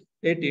converted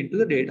it into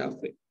the data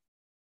frame.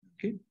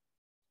 Okay.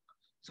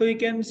 So you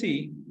can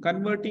see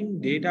converting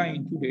data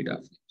into data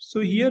frame.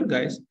 So here,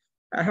 guys,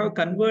 I have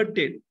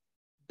converted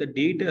the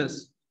data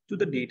to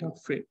the data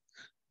frame.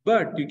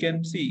 But you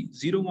can see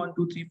 0, 1,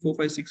 2, 3, 4,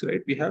 5, 6,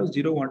 right? We have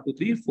 0, 1, 2,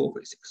 3, 4,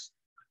 5, 6.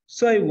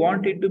 So I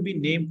want it to be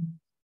named,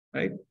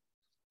 right?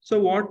 So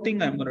what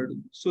thing I'm gonna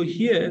do? So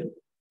here,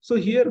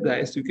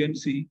 guys, you can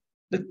see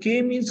the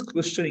K means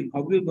questioning.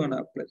 How we're gonna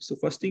apply? So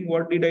first thing,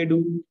 what did I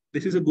do?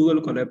 This is a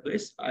Google Colab,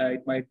 guys.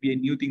 It might be a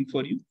new thing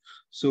for you.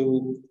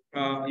 So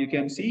you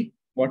can see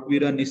what we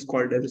run is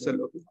called as a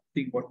cell. Okay,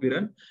 think what we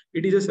run,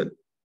 it is a cell.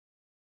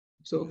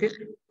 So okay,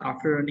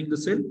 after running the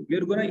cell, we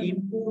are gonna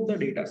import the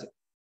data set.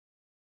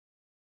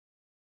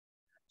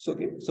 So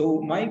okay,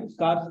 so my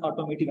car's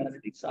automative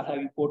analytics, I have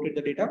imported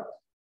the data.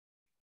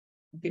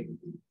 Okay,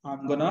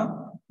 I'm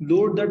gonna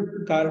load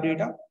the car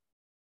data.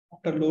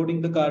 After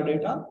loading the car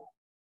data,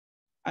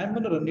 I'm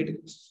gonna run it.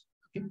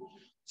 Okay,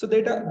 so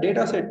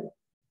data set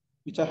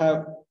which I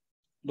have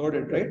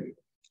loaded, right?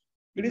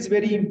 It is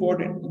very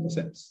important in the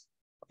sense.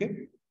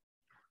 Okay.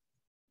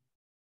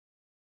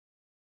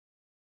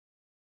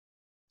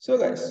 So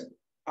guys,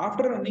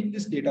 after running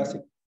this data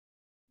set,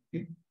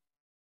 okay,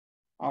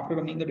 after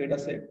running the data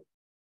set,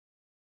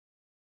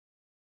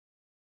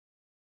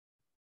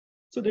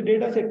 so the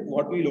data set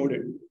what we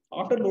loaded.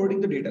 After loading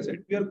the data set,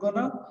 we are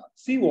gonna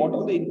see what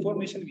all the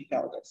information we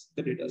have, guys,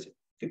 the data set.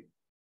 Okay.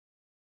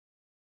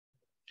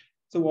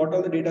 So what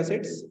are the data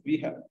sets we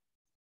have?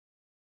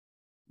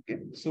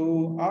 Okay.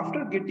 So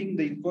after getting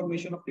the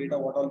information of data,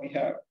 what all we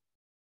have,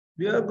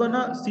 we are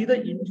gonna see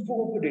the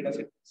info of the data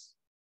sets.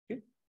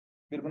 Okay.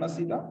 We're gonna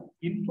see the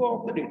info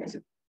of the data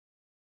set.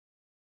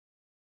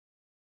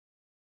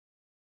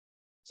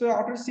 So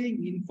after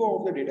seeing info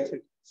of the data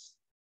sets,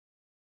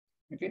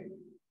 okay.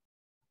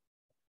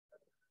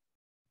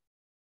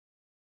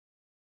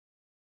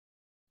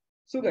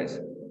 So guys,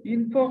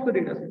 info of the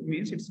data set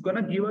means it's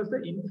gonna give us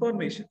the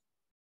information.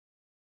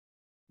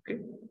 Okay,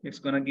 it's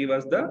gonna give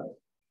us the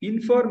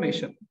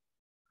information.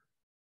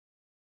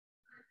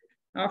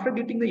 After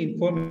getting the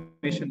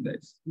information,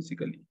 guys,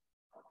 basically.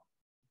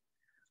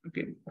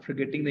 Okay, after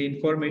getting the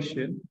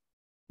information,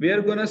 we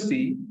are gonna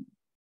see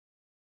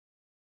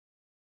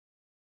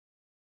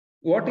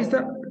what is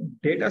the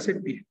data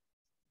set we have.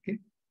 Okay.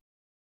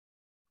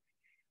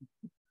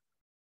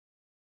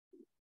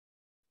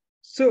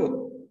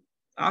 So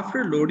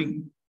after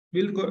loading,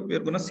 we are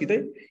gonna see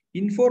the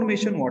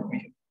information what we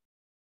have.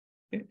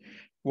 Okay.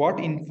 What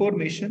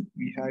information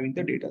we have in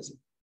the data set.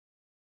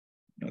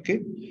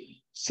 Okay.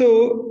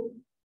 So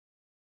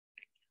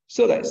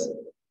guys,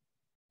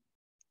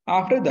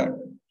 after that,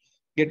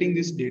 getting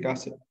this data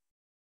set.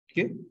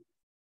 Okay.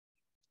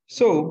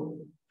 So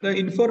the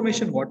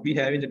information what we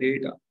have in the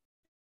data,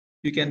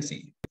 you can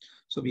see.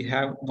 So we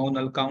have no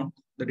null count,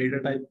 the data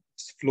type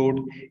is float,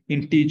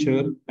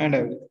 integer, and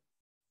everything.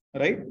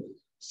 Right?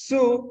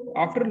 So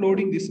after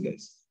loading this,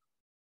 guys.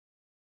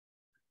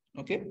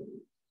 Okay.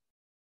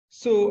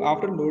 So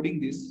after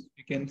loading this,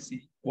 you can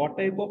see what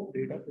type of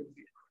data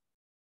we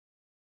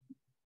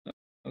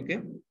have. Okay.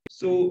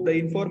 So the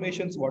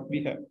informations what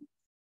we have.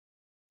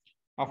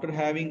 After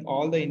having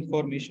all the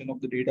information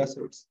of the data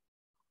sets,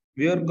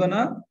 we are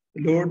gonna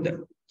load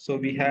them. So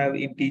we have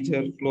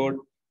integer, float,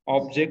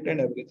 object,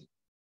 and everything.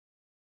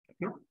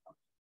 Okay.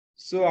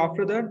 So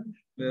after that,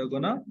 we are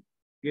gonna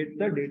get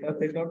the data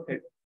set of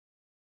head.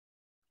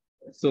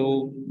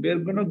 So we are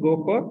gonna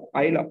go for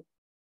ILA.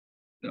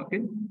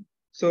 Okay.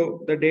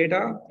 So the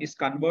data is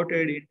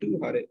converted into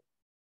array.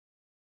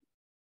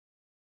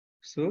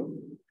 So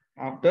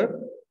after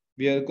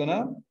we are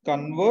gonna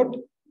convert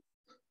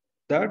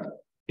that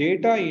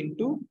data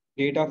into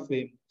data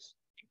frames.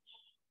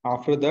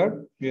 After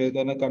that, we are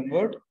gonna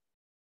convert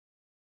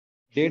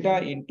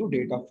data into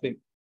data frame.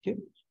 Okay.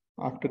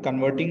 After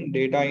converting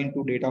data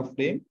into data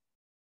frame,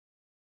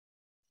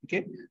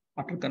 okay.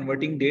 After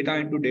converting data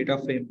into data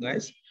frame,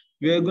 guys,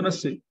 we are gonna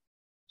see.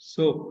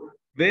 So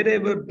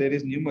wherever there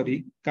is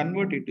numeric,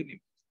 convert it to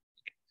numeric.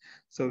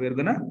 So we're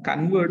gonna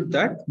convert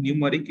that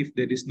numeric. If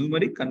there is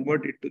numeric,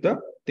 convert it to the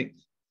thing.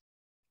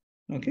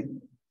 Okay.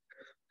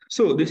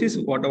 So this is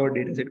what our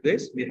data set,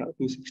 guys. We have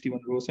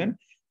 261 rows and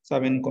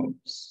 7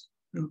 columns.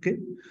 Okay.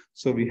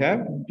 So we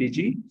have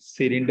DG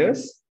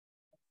cylinders.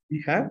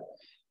 We have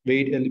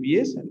weight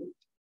LBS.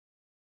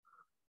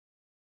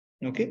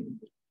 Okay.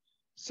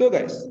 So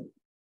guys,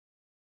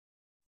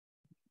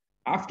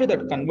 after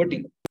that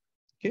converting,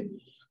 okay,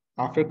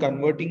 after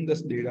converting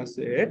this data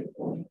set,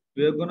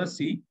 we are gonna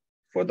see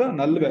for the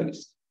null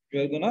values. We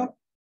are gonna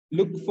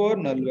look for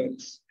null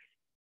values.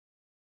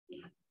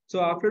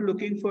 So after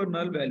looking for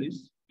null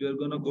values, we are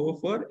gonna go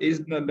for is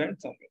null and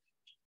somewhere.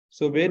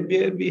 So where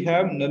we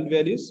have null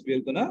values, we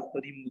are gonna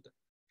remove them.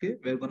 Okay,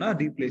 we are gonna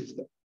replace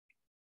them.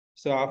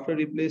 So after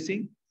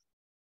replacing,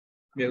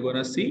 we are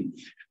gonna see,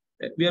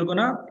 we are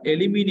gonna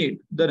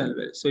eliminate the null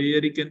values. So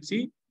here you can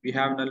see we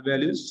have null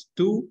values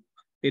 2.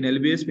 In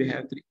LBS we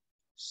have 3.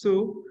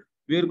 So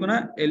we are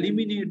gonna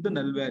eliminate the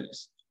null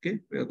values. Okay,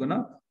 we are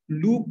gonna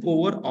loop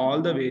over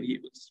all the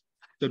variables.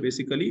 So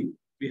basically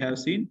we have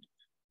seen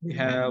we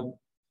have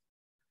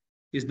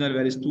is null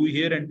values 2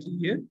 here and 3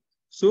 here.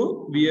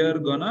 So we are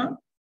gonna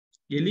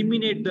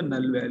eliminate the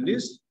null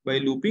values by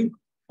looping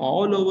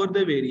all over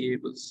the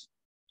variables.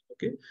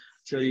 Okay,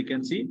 so you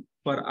can see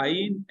for I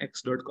in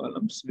x dot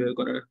columns, we are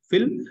going to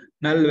fill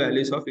null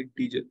values of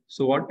integer.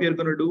 So what we are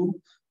going to do,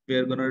 we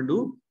are going to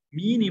do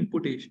mean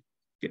imputation.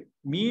 Okay,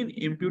 mean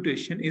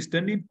imputation is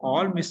done in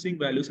all missing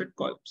values at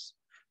columns.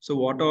 So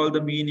what all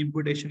the mean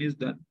imputation is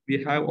done,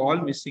 we have all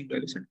missing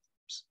values at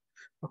columns.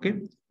 Okay,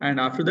 and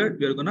after that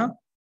we are going to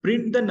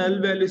print the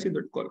null values in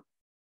that column.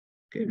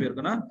 Okay, we are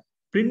going to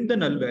print the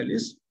null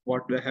values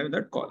what we have in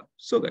that column.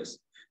 So guys,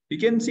 you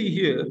can see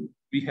here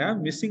we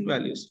have missing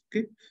values.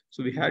 Okay,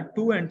 so we had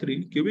 2 and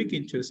 3 cubic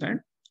inches and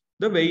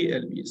the weight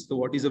LBS. So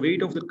what is the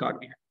weight of the card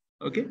we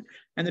have? Okay,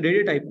 and the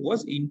data type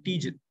was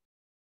integer.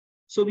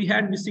 So we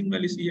had missing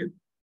values here.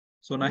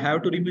 So now I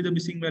have to remove the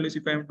missing values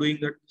if I am doing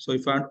that. So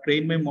if I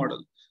train my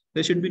model,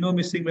 there should be no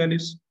missing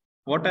values.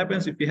 What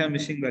happens if we have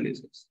missing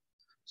values?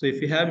 So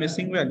if we have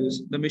missing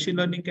values, the machine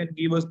learning can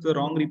give us the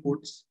wrong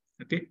reports.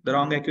 Okay, the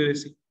wrong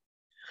accuracy.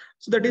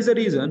 So that is the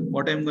reason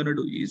what I'm going to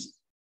do is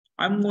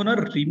I'm going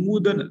to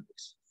remove the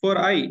nulls for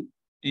I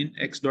in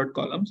x dot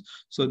columns.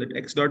 So that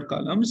x dot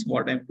columns,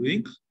 what I'm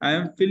doing, I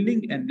am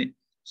filling NA.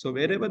 So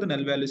wherever the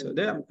null values are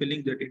there, I'm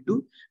filling that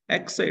into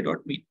xi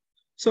dot mean.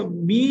 So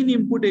mean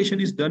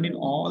imputation is done in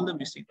all the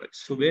missing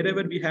values. So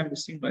wherever we have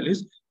missing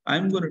values,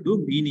 I'm going to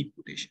do mean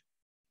imputation.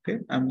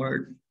 Okay, I'm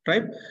going to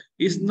type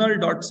is null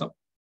dot sum.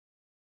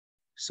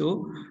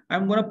 So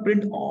I'm going to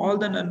print all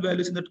the null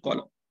values in that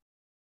column.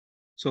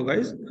 So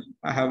guys,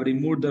 I have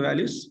removed the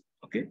values.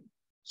 Okay.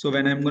 So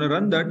when I'm going to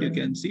run that, you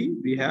can see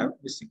we have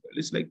missing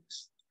values like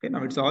this. Okay.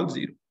 Now it's all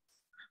 0.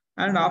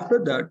 And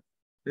after that,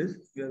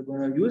 we are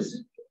going to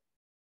use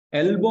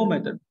elbow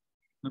method.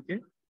 Okay.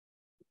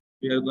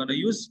 We are going to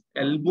use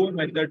elbow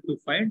method to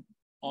find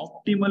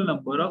optimal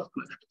number of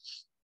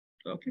clusters.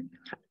 Okay.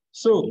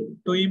 So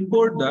to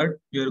import that,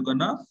 we are going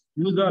to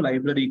use a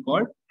library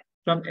called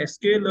from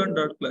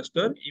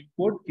sklearn.cluster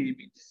import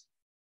k-means.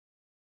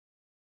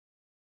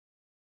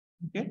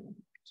 Okay,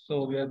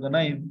 so we are going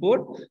to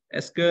import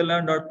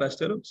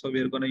sklearn.cluster. So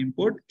we are going to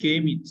import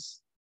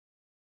k-means.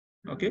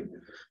 Okay,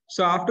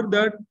 so after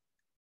that,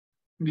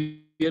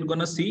 we are going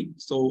to see.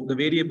 So the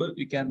variable,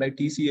 you can write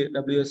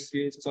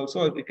TCWSS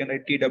also, or we can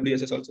write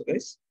TWSS also,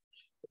 guys.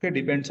 Okay,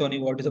 depends on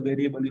what is the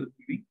variable you're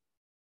giving.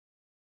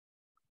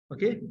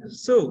 Okay,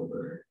 so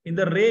in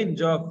the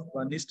range of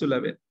 1 is to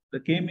 11, the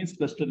k-means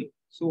clustering.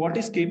 So what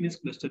is k-means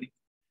clustering?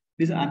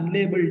 It is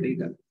unlabeled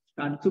data,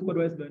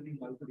 unsupervised learning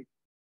algorithm.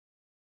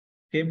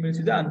 K-means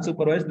is the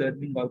unsupervised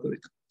learning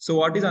algorithm. So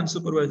what is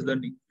unsupervised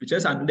learning? Which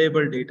has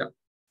unlabeled data,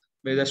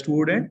 where the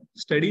student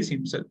studies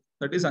himself.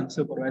 That is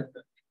unsupervised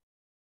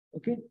learning.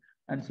 Okay,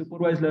 and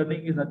supervised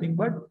learning is nothing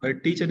but a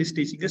teacher is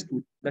teaching a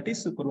student. That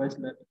is supervised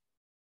learning.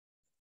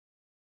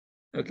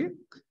 Okay,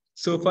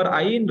 so for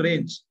I in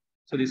range,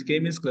 so this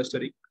k-means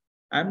clustering,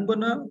 I'm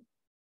gonna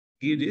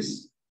give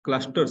this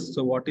clusters.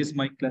 So what is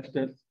my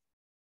cluster?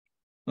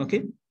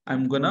 Okay,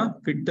 I'm gonna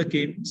fit the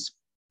k-means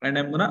and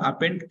I'm gonna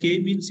append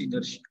k-means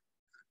inertia.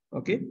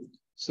 Okay,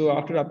 so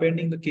after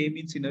appending the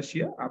k-means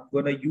inertia, I'm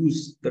gonna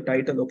use the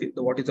title. Okay,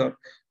 what is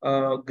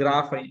our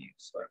graph I use?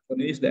 So I'm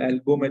gonna use the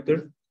elbow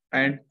method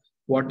and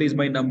what is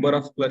my number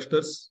of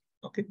clusters.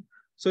 Okay,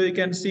 so you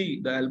can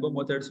see the elbow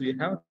methods we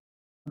have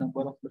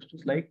number of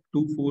clusters like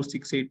 2, 4,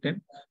 6, 8,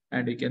 10,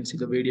 and you can see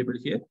the variable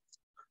here.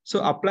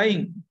 So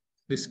applying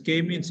this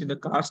k-means in the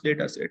cast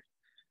data set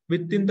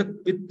with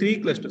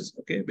 3 clusters.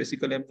 Okay,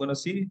 basically I'm gonna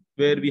see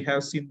where we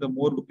have seen the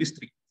more loop is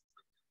 3.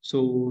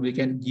 So we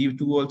can give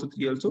 2 also,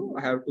 3 also.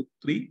 I have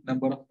 3.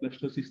 Number of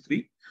clusters is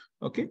 3.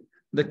 Okay.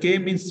 The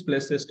k-means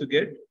plus is to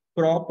get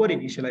proper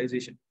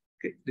initialization.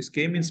 Okay. This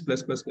k-means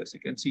plus plus plus. You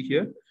can see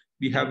here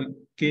we have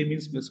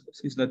k-means plus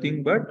plus is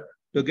nothing but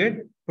to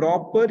get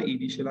proper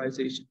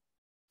initialization.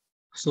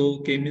 So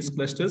k-means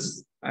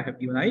clusters I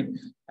have given I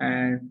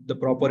and the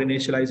proper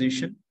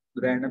initialization,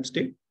 the random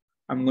state.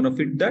 I'm going to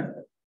fit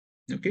that.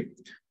 Okay.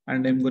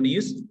 And I'm going to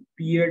use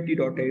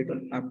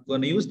plt.title. I'm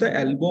going to use the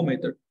elbow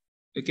method.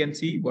 You can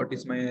see what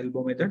is my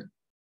elbow method.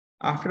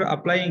 After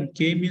applying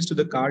k-means to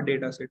the card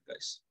data set,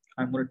 guys,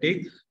 I'm going to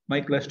take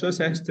my clusters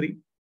as 3.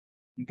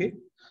 Okay.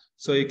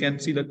 So you can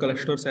see the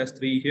clusters as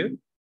 3 here.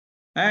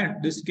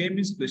 And this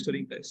k-means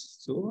clustering, guys.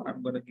 So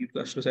I'm going to give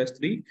clusters as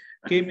 3.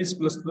 K-means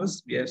plus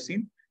plus we have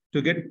seen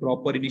to get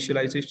proper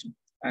initialization.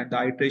 And the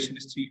iteration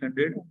is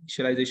 300,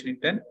 initialization in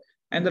 10.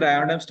 And the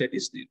random state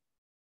is 0.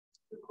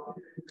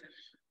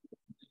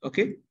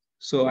 Okay.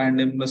 So, and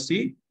I'm going to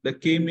see the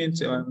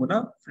k-means, I'm going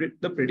to fit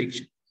the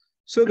prediction.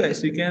 So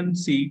guys, you can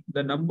see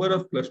the number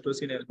of clusters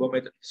in elbow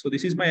method. So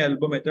this is my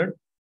elbow method.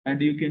 And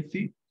you can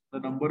see the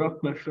number of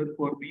clusters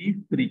for me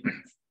 3.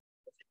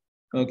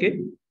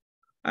 Okay.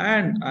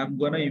 and I'm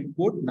gonna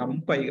import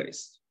NumPy,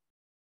 guys.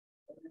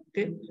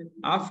 Okay.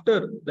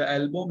 After the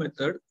elbow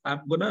method,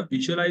 I'm gonna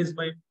visualize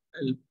my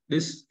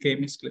this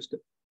k-means cluster.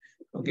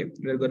 Okay,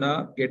 we're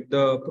gonna get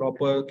the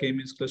proper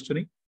k-means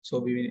clustering. So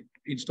we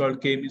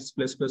installed k-means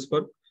plus plus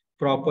for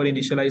proper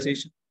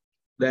initialization.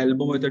 The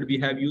elbow method we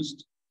have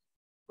used.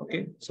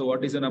 Okay, so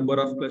what is the number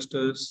of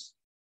clusters?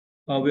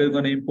 We're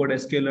going to import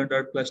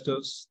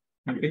sklearn.clusters.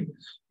 Okay,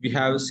 we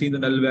have seen the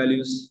null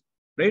values,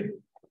 right?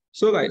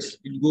 So guys,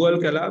 in Google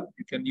Colab,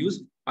 you can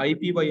use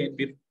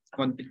IPYNB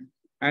one thing,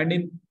 and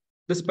in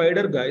the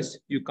Spider, guys,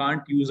 you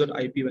can't use an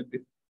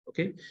IPYNB.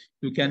 Okay,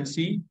 you can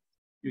see,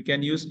 you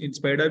can use in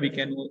Spider, we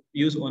can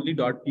use only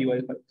 .py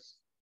files.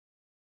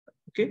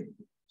 Okay,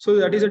 so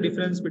that is a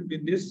difference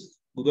between this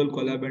Google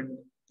Colab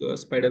and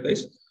Spider,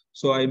 guys.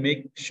 So I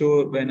make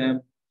sure when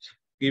I'm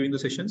giving the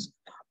sessions,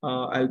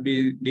 I'll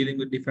be dealing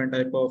with different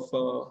type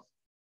of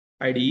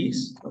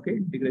IDEs, okay,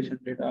 integration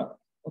data,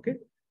 okay.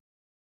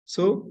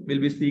 So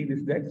we'll be seeing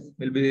this next.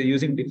 We'll be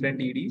using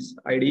different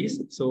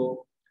IDEs.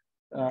 So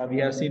we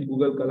have seen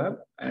Google Colab,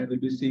 and we'll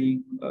be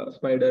seeing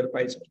Spider,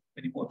 Python,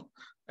 many more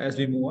as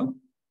we move on.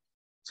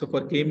 So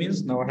for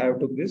k-means, now I have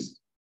took this.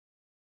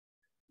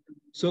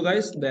 So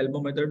guys, the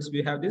elbow methods,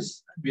 we have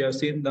this. We have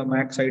seen the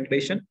max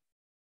iteration.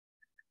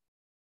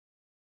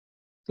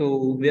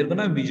 So we are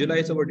gonna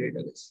visualize our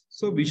data, guys.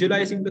 So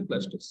visualizing the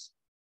clusters.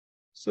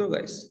 So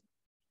guys,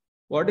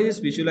 what is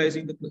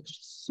visualizing the clusters?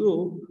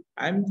 So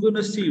I'm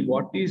gonna see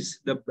what is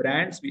the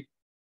brands we.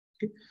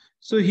 Okay.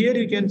 So here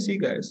you can see,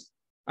 guys,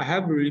 I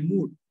have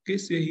removed. Okay,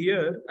 so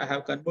here I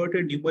have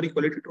converted numeric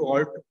quality to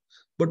alt.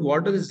 But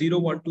what does 0,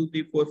 1, 2,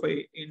 3, 4, 5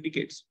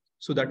 indicates?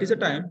 So that is the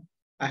time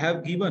I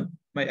have given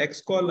my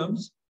X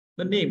columns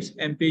the names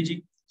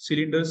MPG,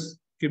 cylinders,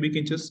 cubic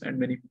inches, and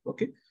many.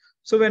 Okay.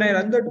 So when I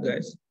run that,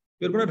 guys,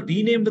 we're going to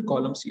rename the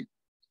columns here.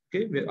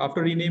 Okay.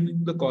 After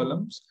renaming the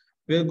columns,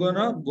 we're going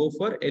to go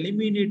for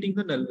eliminating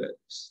the null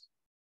values.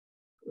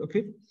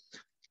 Okay.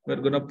 We're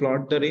going to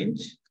plot the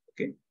range.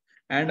 Okay.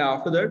 And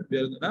after that,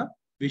 we're going to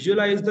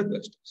visualize the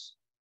clusters.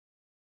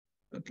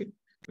 Okay.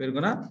 We're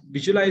going to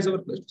visualize our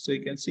cluster. So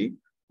you can see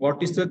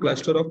what is the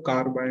cluster of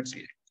car brands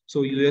here.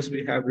 So US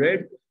we have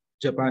red,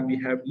 Japan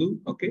we have blue.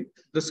 Okay.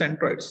 The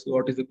centroids,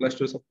 what is the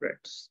clusters of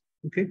brands?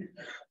 Okay.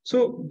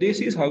 So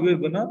this is how we're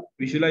going to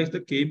visualize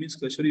the k-means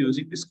cluster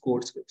using this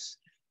code space.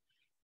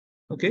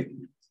 Okay.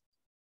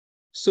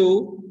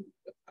 So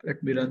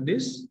let me run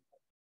this.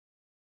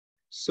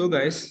 So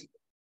guys,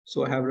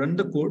 so I have run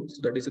the code.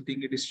 So that is the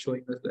thing it is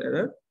showing us the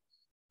error.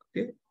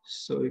 Okay.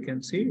 So you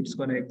can see it's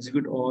going to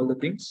execute all the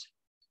things.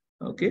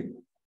 Okay.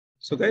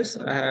 So guys,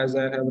 as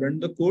I have run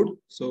the code,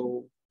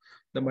 so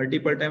the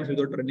multiple times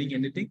without running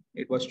anything,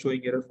 it was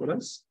showing error for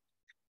us.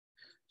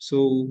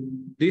 So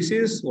this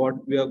is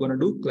what we are going to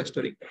do,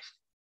 clustering.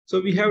 So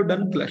we have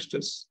done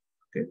clusters.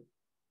 Okay.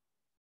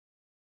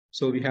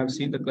 So we have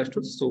seen the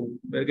clusters. So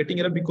we're getting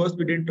error because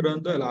we didn't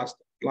run the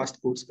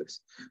last code space.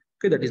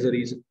 Okay, that is the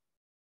reason.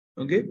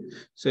 Okay,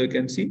 so you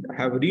can see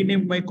I have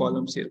renamed my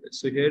columns here.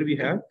 So here we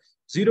have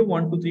 0,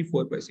 1, 2, 3,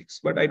 4, 5, 6,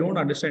 but I don't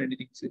understand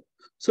anything.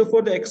 So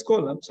for the X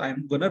columns,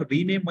 I'm gonna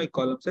rename my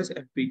columns as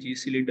MPG,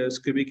 cylinders,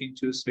 cubic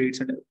inches, weights,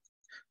 and everything.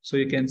 So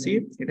you can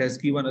see it has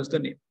given us the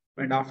name.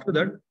 And after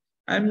that,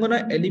 I'm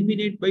gonna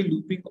eliminate by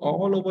looping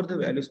all over the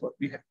values what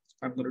we have.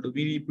 I'm gonna do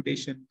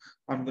v-imputation.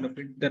 I'm gonna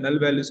print the null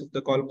values of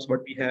the columns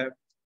what we have.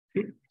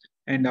 Okay.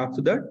 And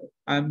after that,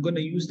 I'm gonna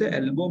use the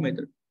elbow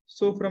method.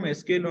 So from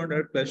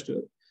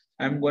sklearn.cluster,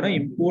 I'm gonna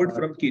import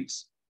from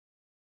kits.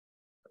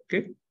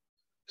 Okay.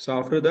 So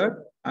after that,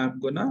 I'm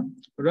gonna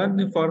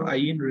run for I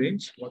in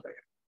range what I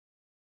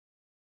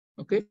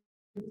have. Okay.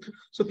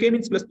 So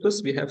k-means plus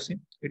plus we have seen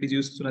it is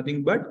used to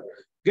nothing but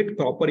get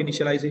proper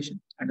initialization,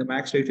 and the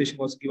max iteration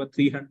was given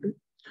 300.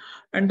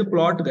 And the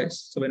plot,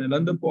 guys. So when I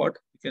run the plot,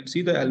 you can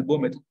see the elbow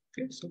method.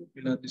 Okay. So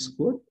we run this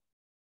code.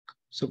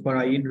 So for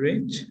I in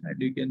range,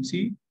 and you can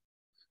see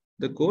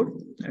the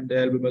code and the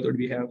elbow method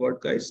we have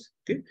got, guys.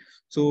 Okay.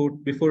 So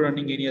before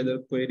running any other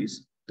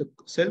queries, the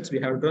cells we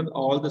have run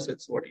all the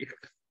sets what we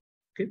have.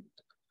 Okay.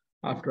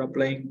 After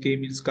applying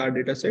k-means car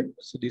data set,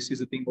 so this is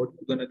the thing what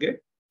we're gonna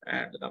get,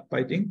 and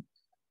NumPy thing,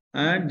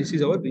 and this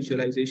is our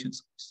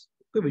visualizations.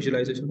 Okay,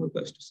 visualization of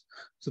clusters.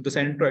 So the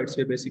centroids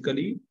we're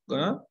basically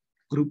gonna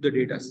group the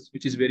data,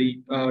 which is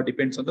very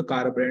depends on the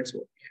car brands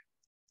what we have.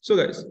 So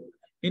guys,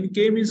 in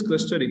k-means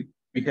clustering,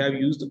 we have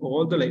used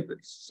all the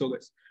libraries. So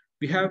guys,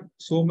 we have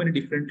so many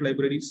different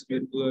libraries we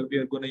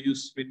are going to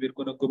use when we're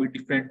going to go with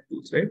different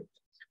tools, right?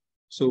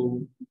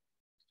 So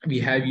we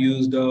have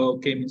used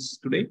k-means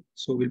today.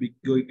 So we'll be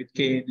going with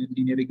k and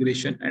linear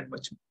regression and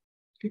much more.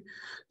 Okay.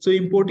 So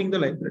importing the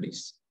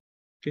libraries.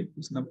 Okay.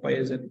 This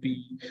NumPy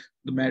SNP,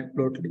 the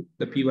matplotlib,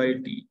 the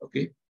pylt,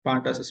 okay,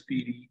 pandas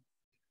spd.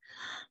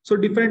 So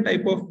different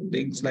type of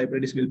things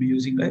libraries will be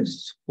using,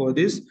 guys. For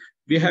this,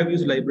 we have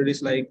used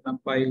libraries like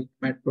NumPy,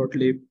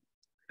 matplotlib,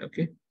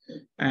 okay,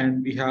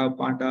 and we have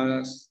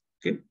pandas.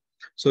 Okay,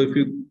 so if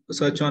you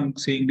search on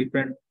seeing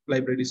different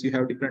libraries, you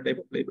have different type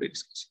of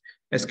libraries.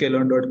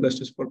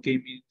 sklearn.clusters for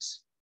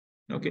k-means.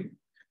 Okay,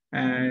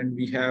 and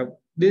we have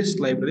these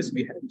libraries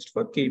we have used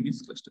for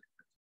k-means clustering.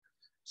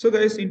 So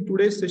guys, in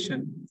today's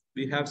session,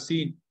 we have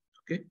seen,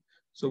 okay,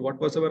 so what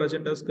was our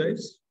agendas,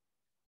 guys?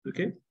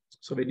 Okay,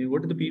 so when you go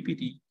to the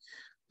PPT,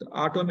 the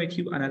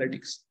automative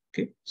analytics,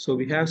 okay, so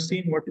we have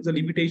seen what is the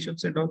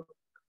limitations and all,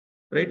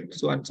 right?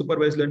 So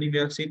unsupervised learning, we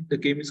have seen the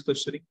k-means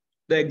clustering,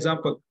 the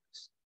example,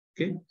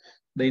 okay,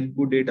 the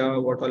input data,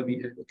 what all we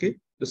have, okay,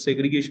 the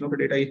segregation of the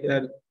data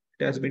here,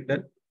 it has been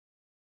done,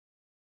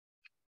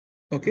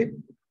 okay.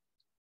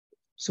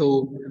 So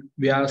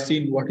we have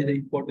seen what is the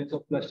importance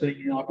of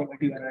clustering in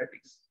automative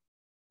analytics.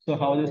 So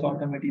how this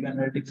automative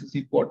analytics is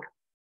important,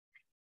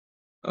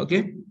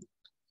 okay.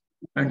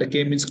 And the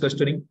k-means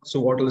clustering.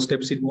 So what are the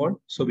steps involved?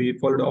 So we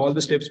followed all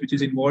the steps which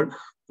is involved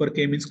for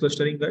k-means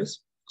clustering, guys.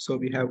 So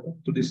we have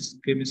to this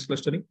k-means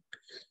clustering,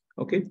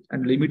 okay.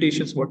 And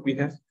limitations, what we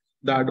have,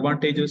 the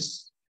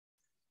advantages,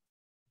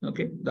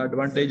 okay, the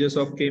advantages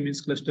of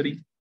k-means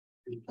clustering,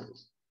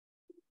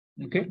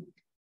 okay.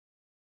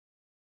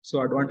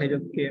 So advantage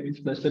of k-means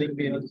clustering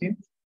we have seen,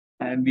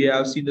 and we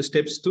have seen the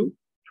steps too.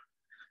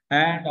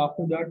 And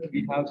after that,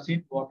 we have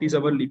seen what is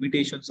our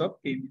limitations of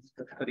k-means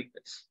clustering,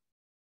 guys.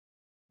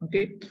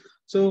 Okay,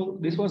 so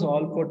this was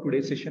all for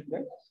today's session,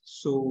 guys.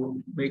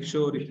 So make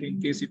sure if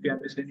in case if you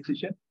have missed any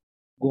session,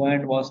 go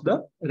and watch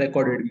the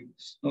recorded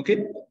videos.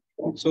 Okay,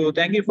 so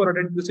thank you for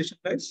attending the session,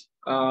 guys.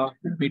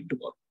 Meet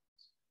tomorrow.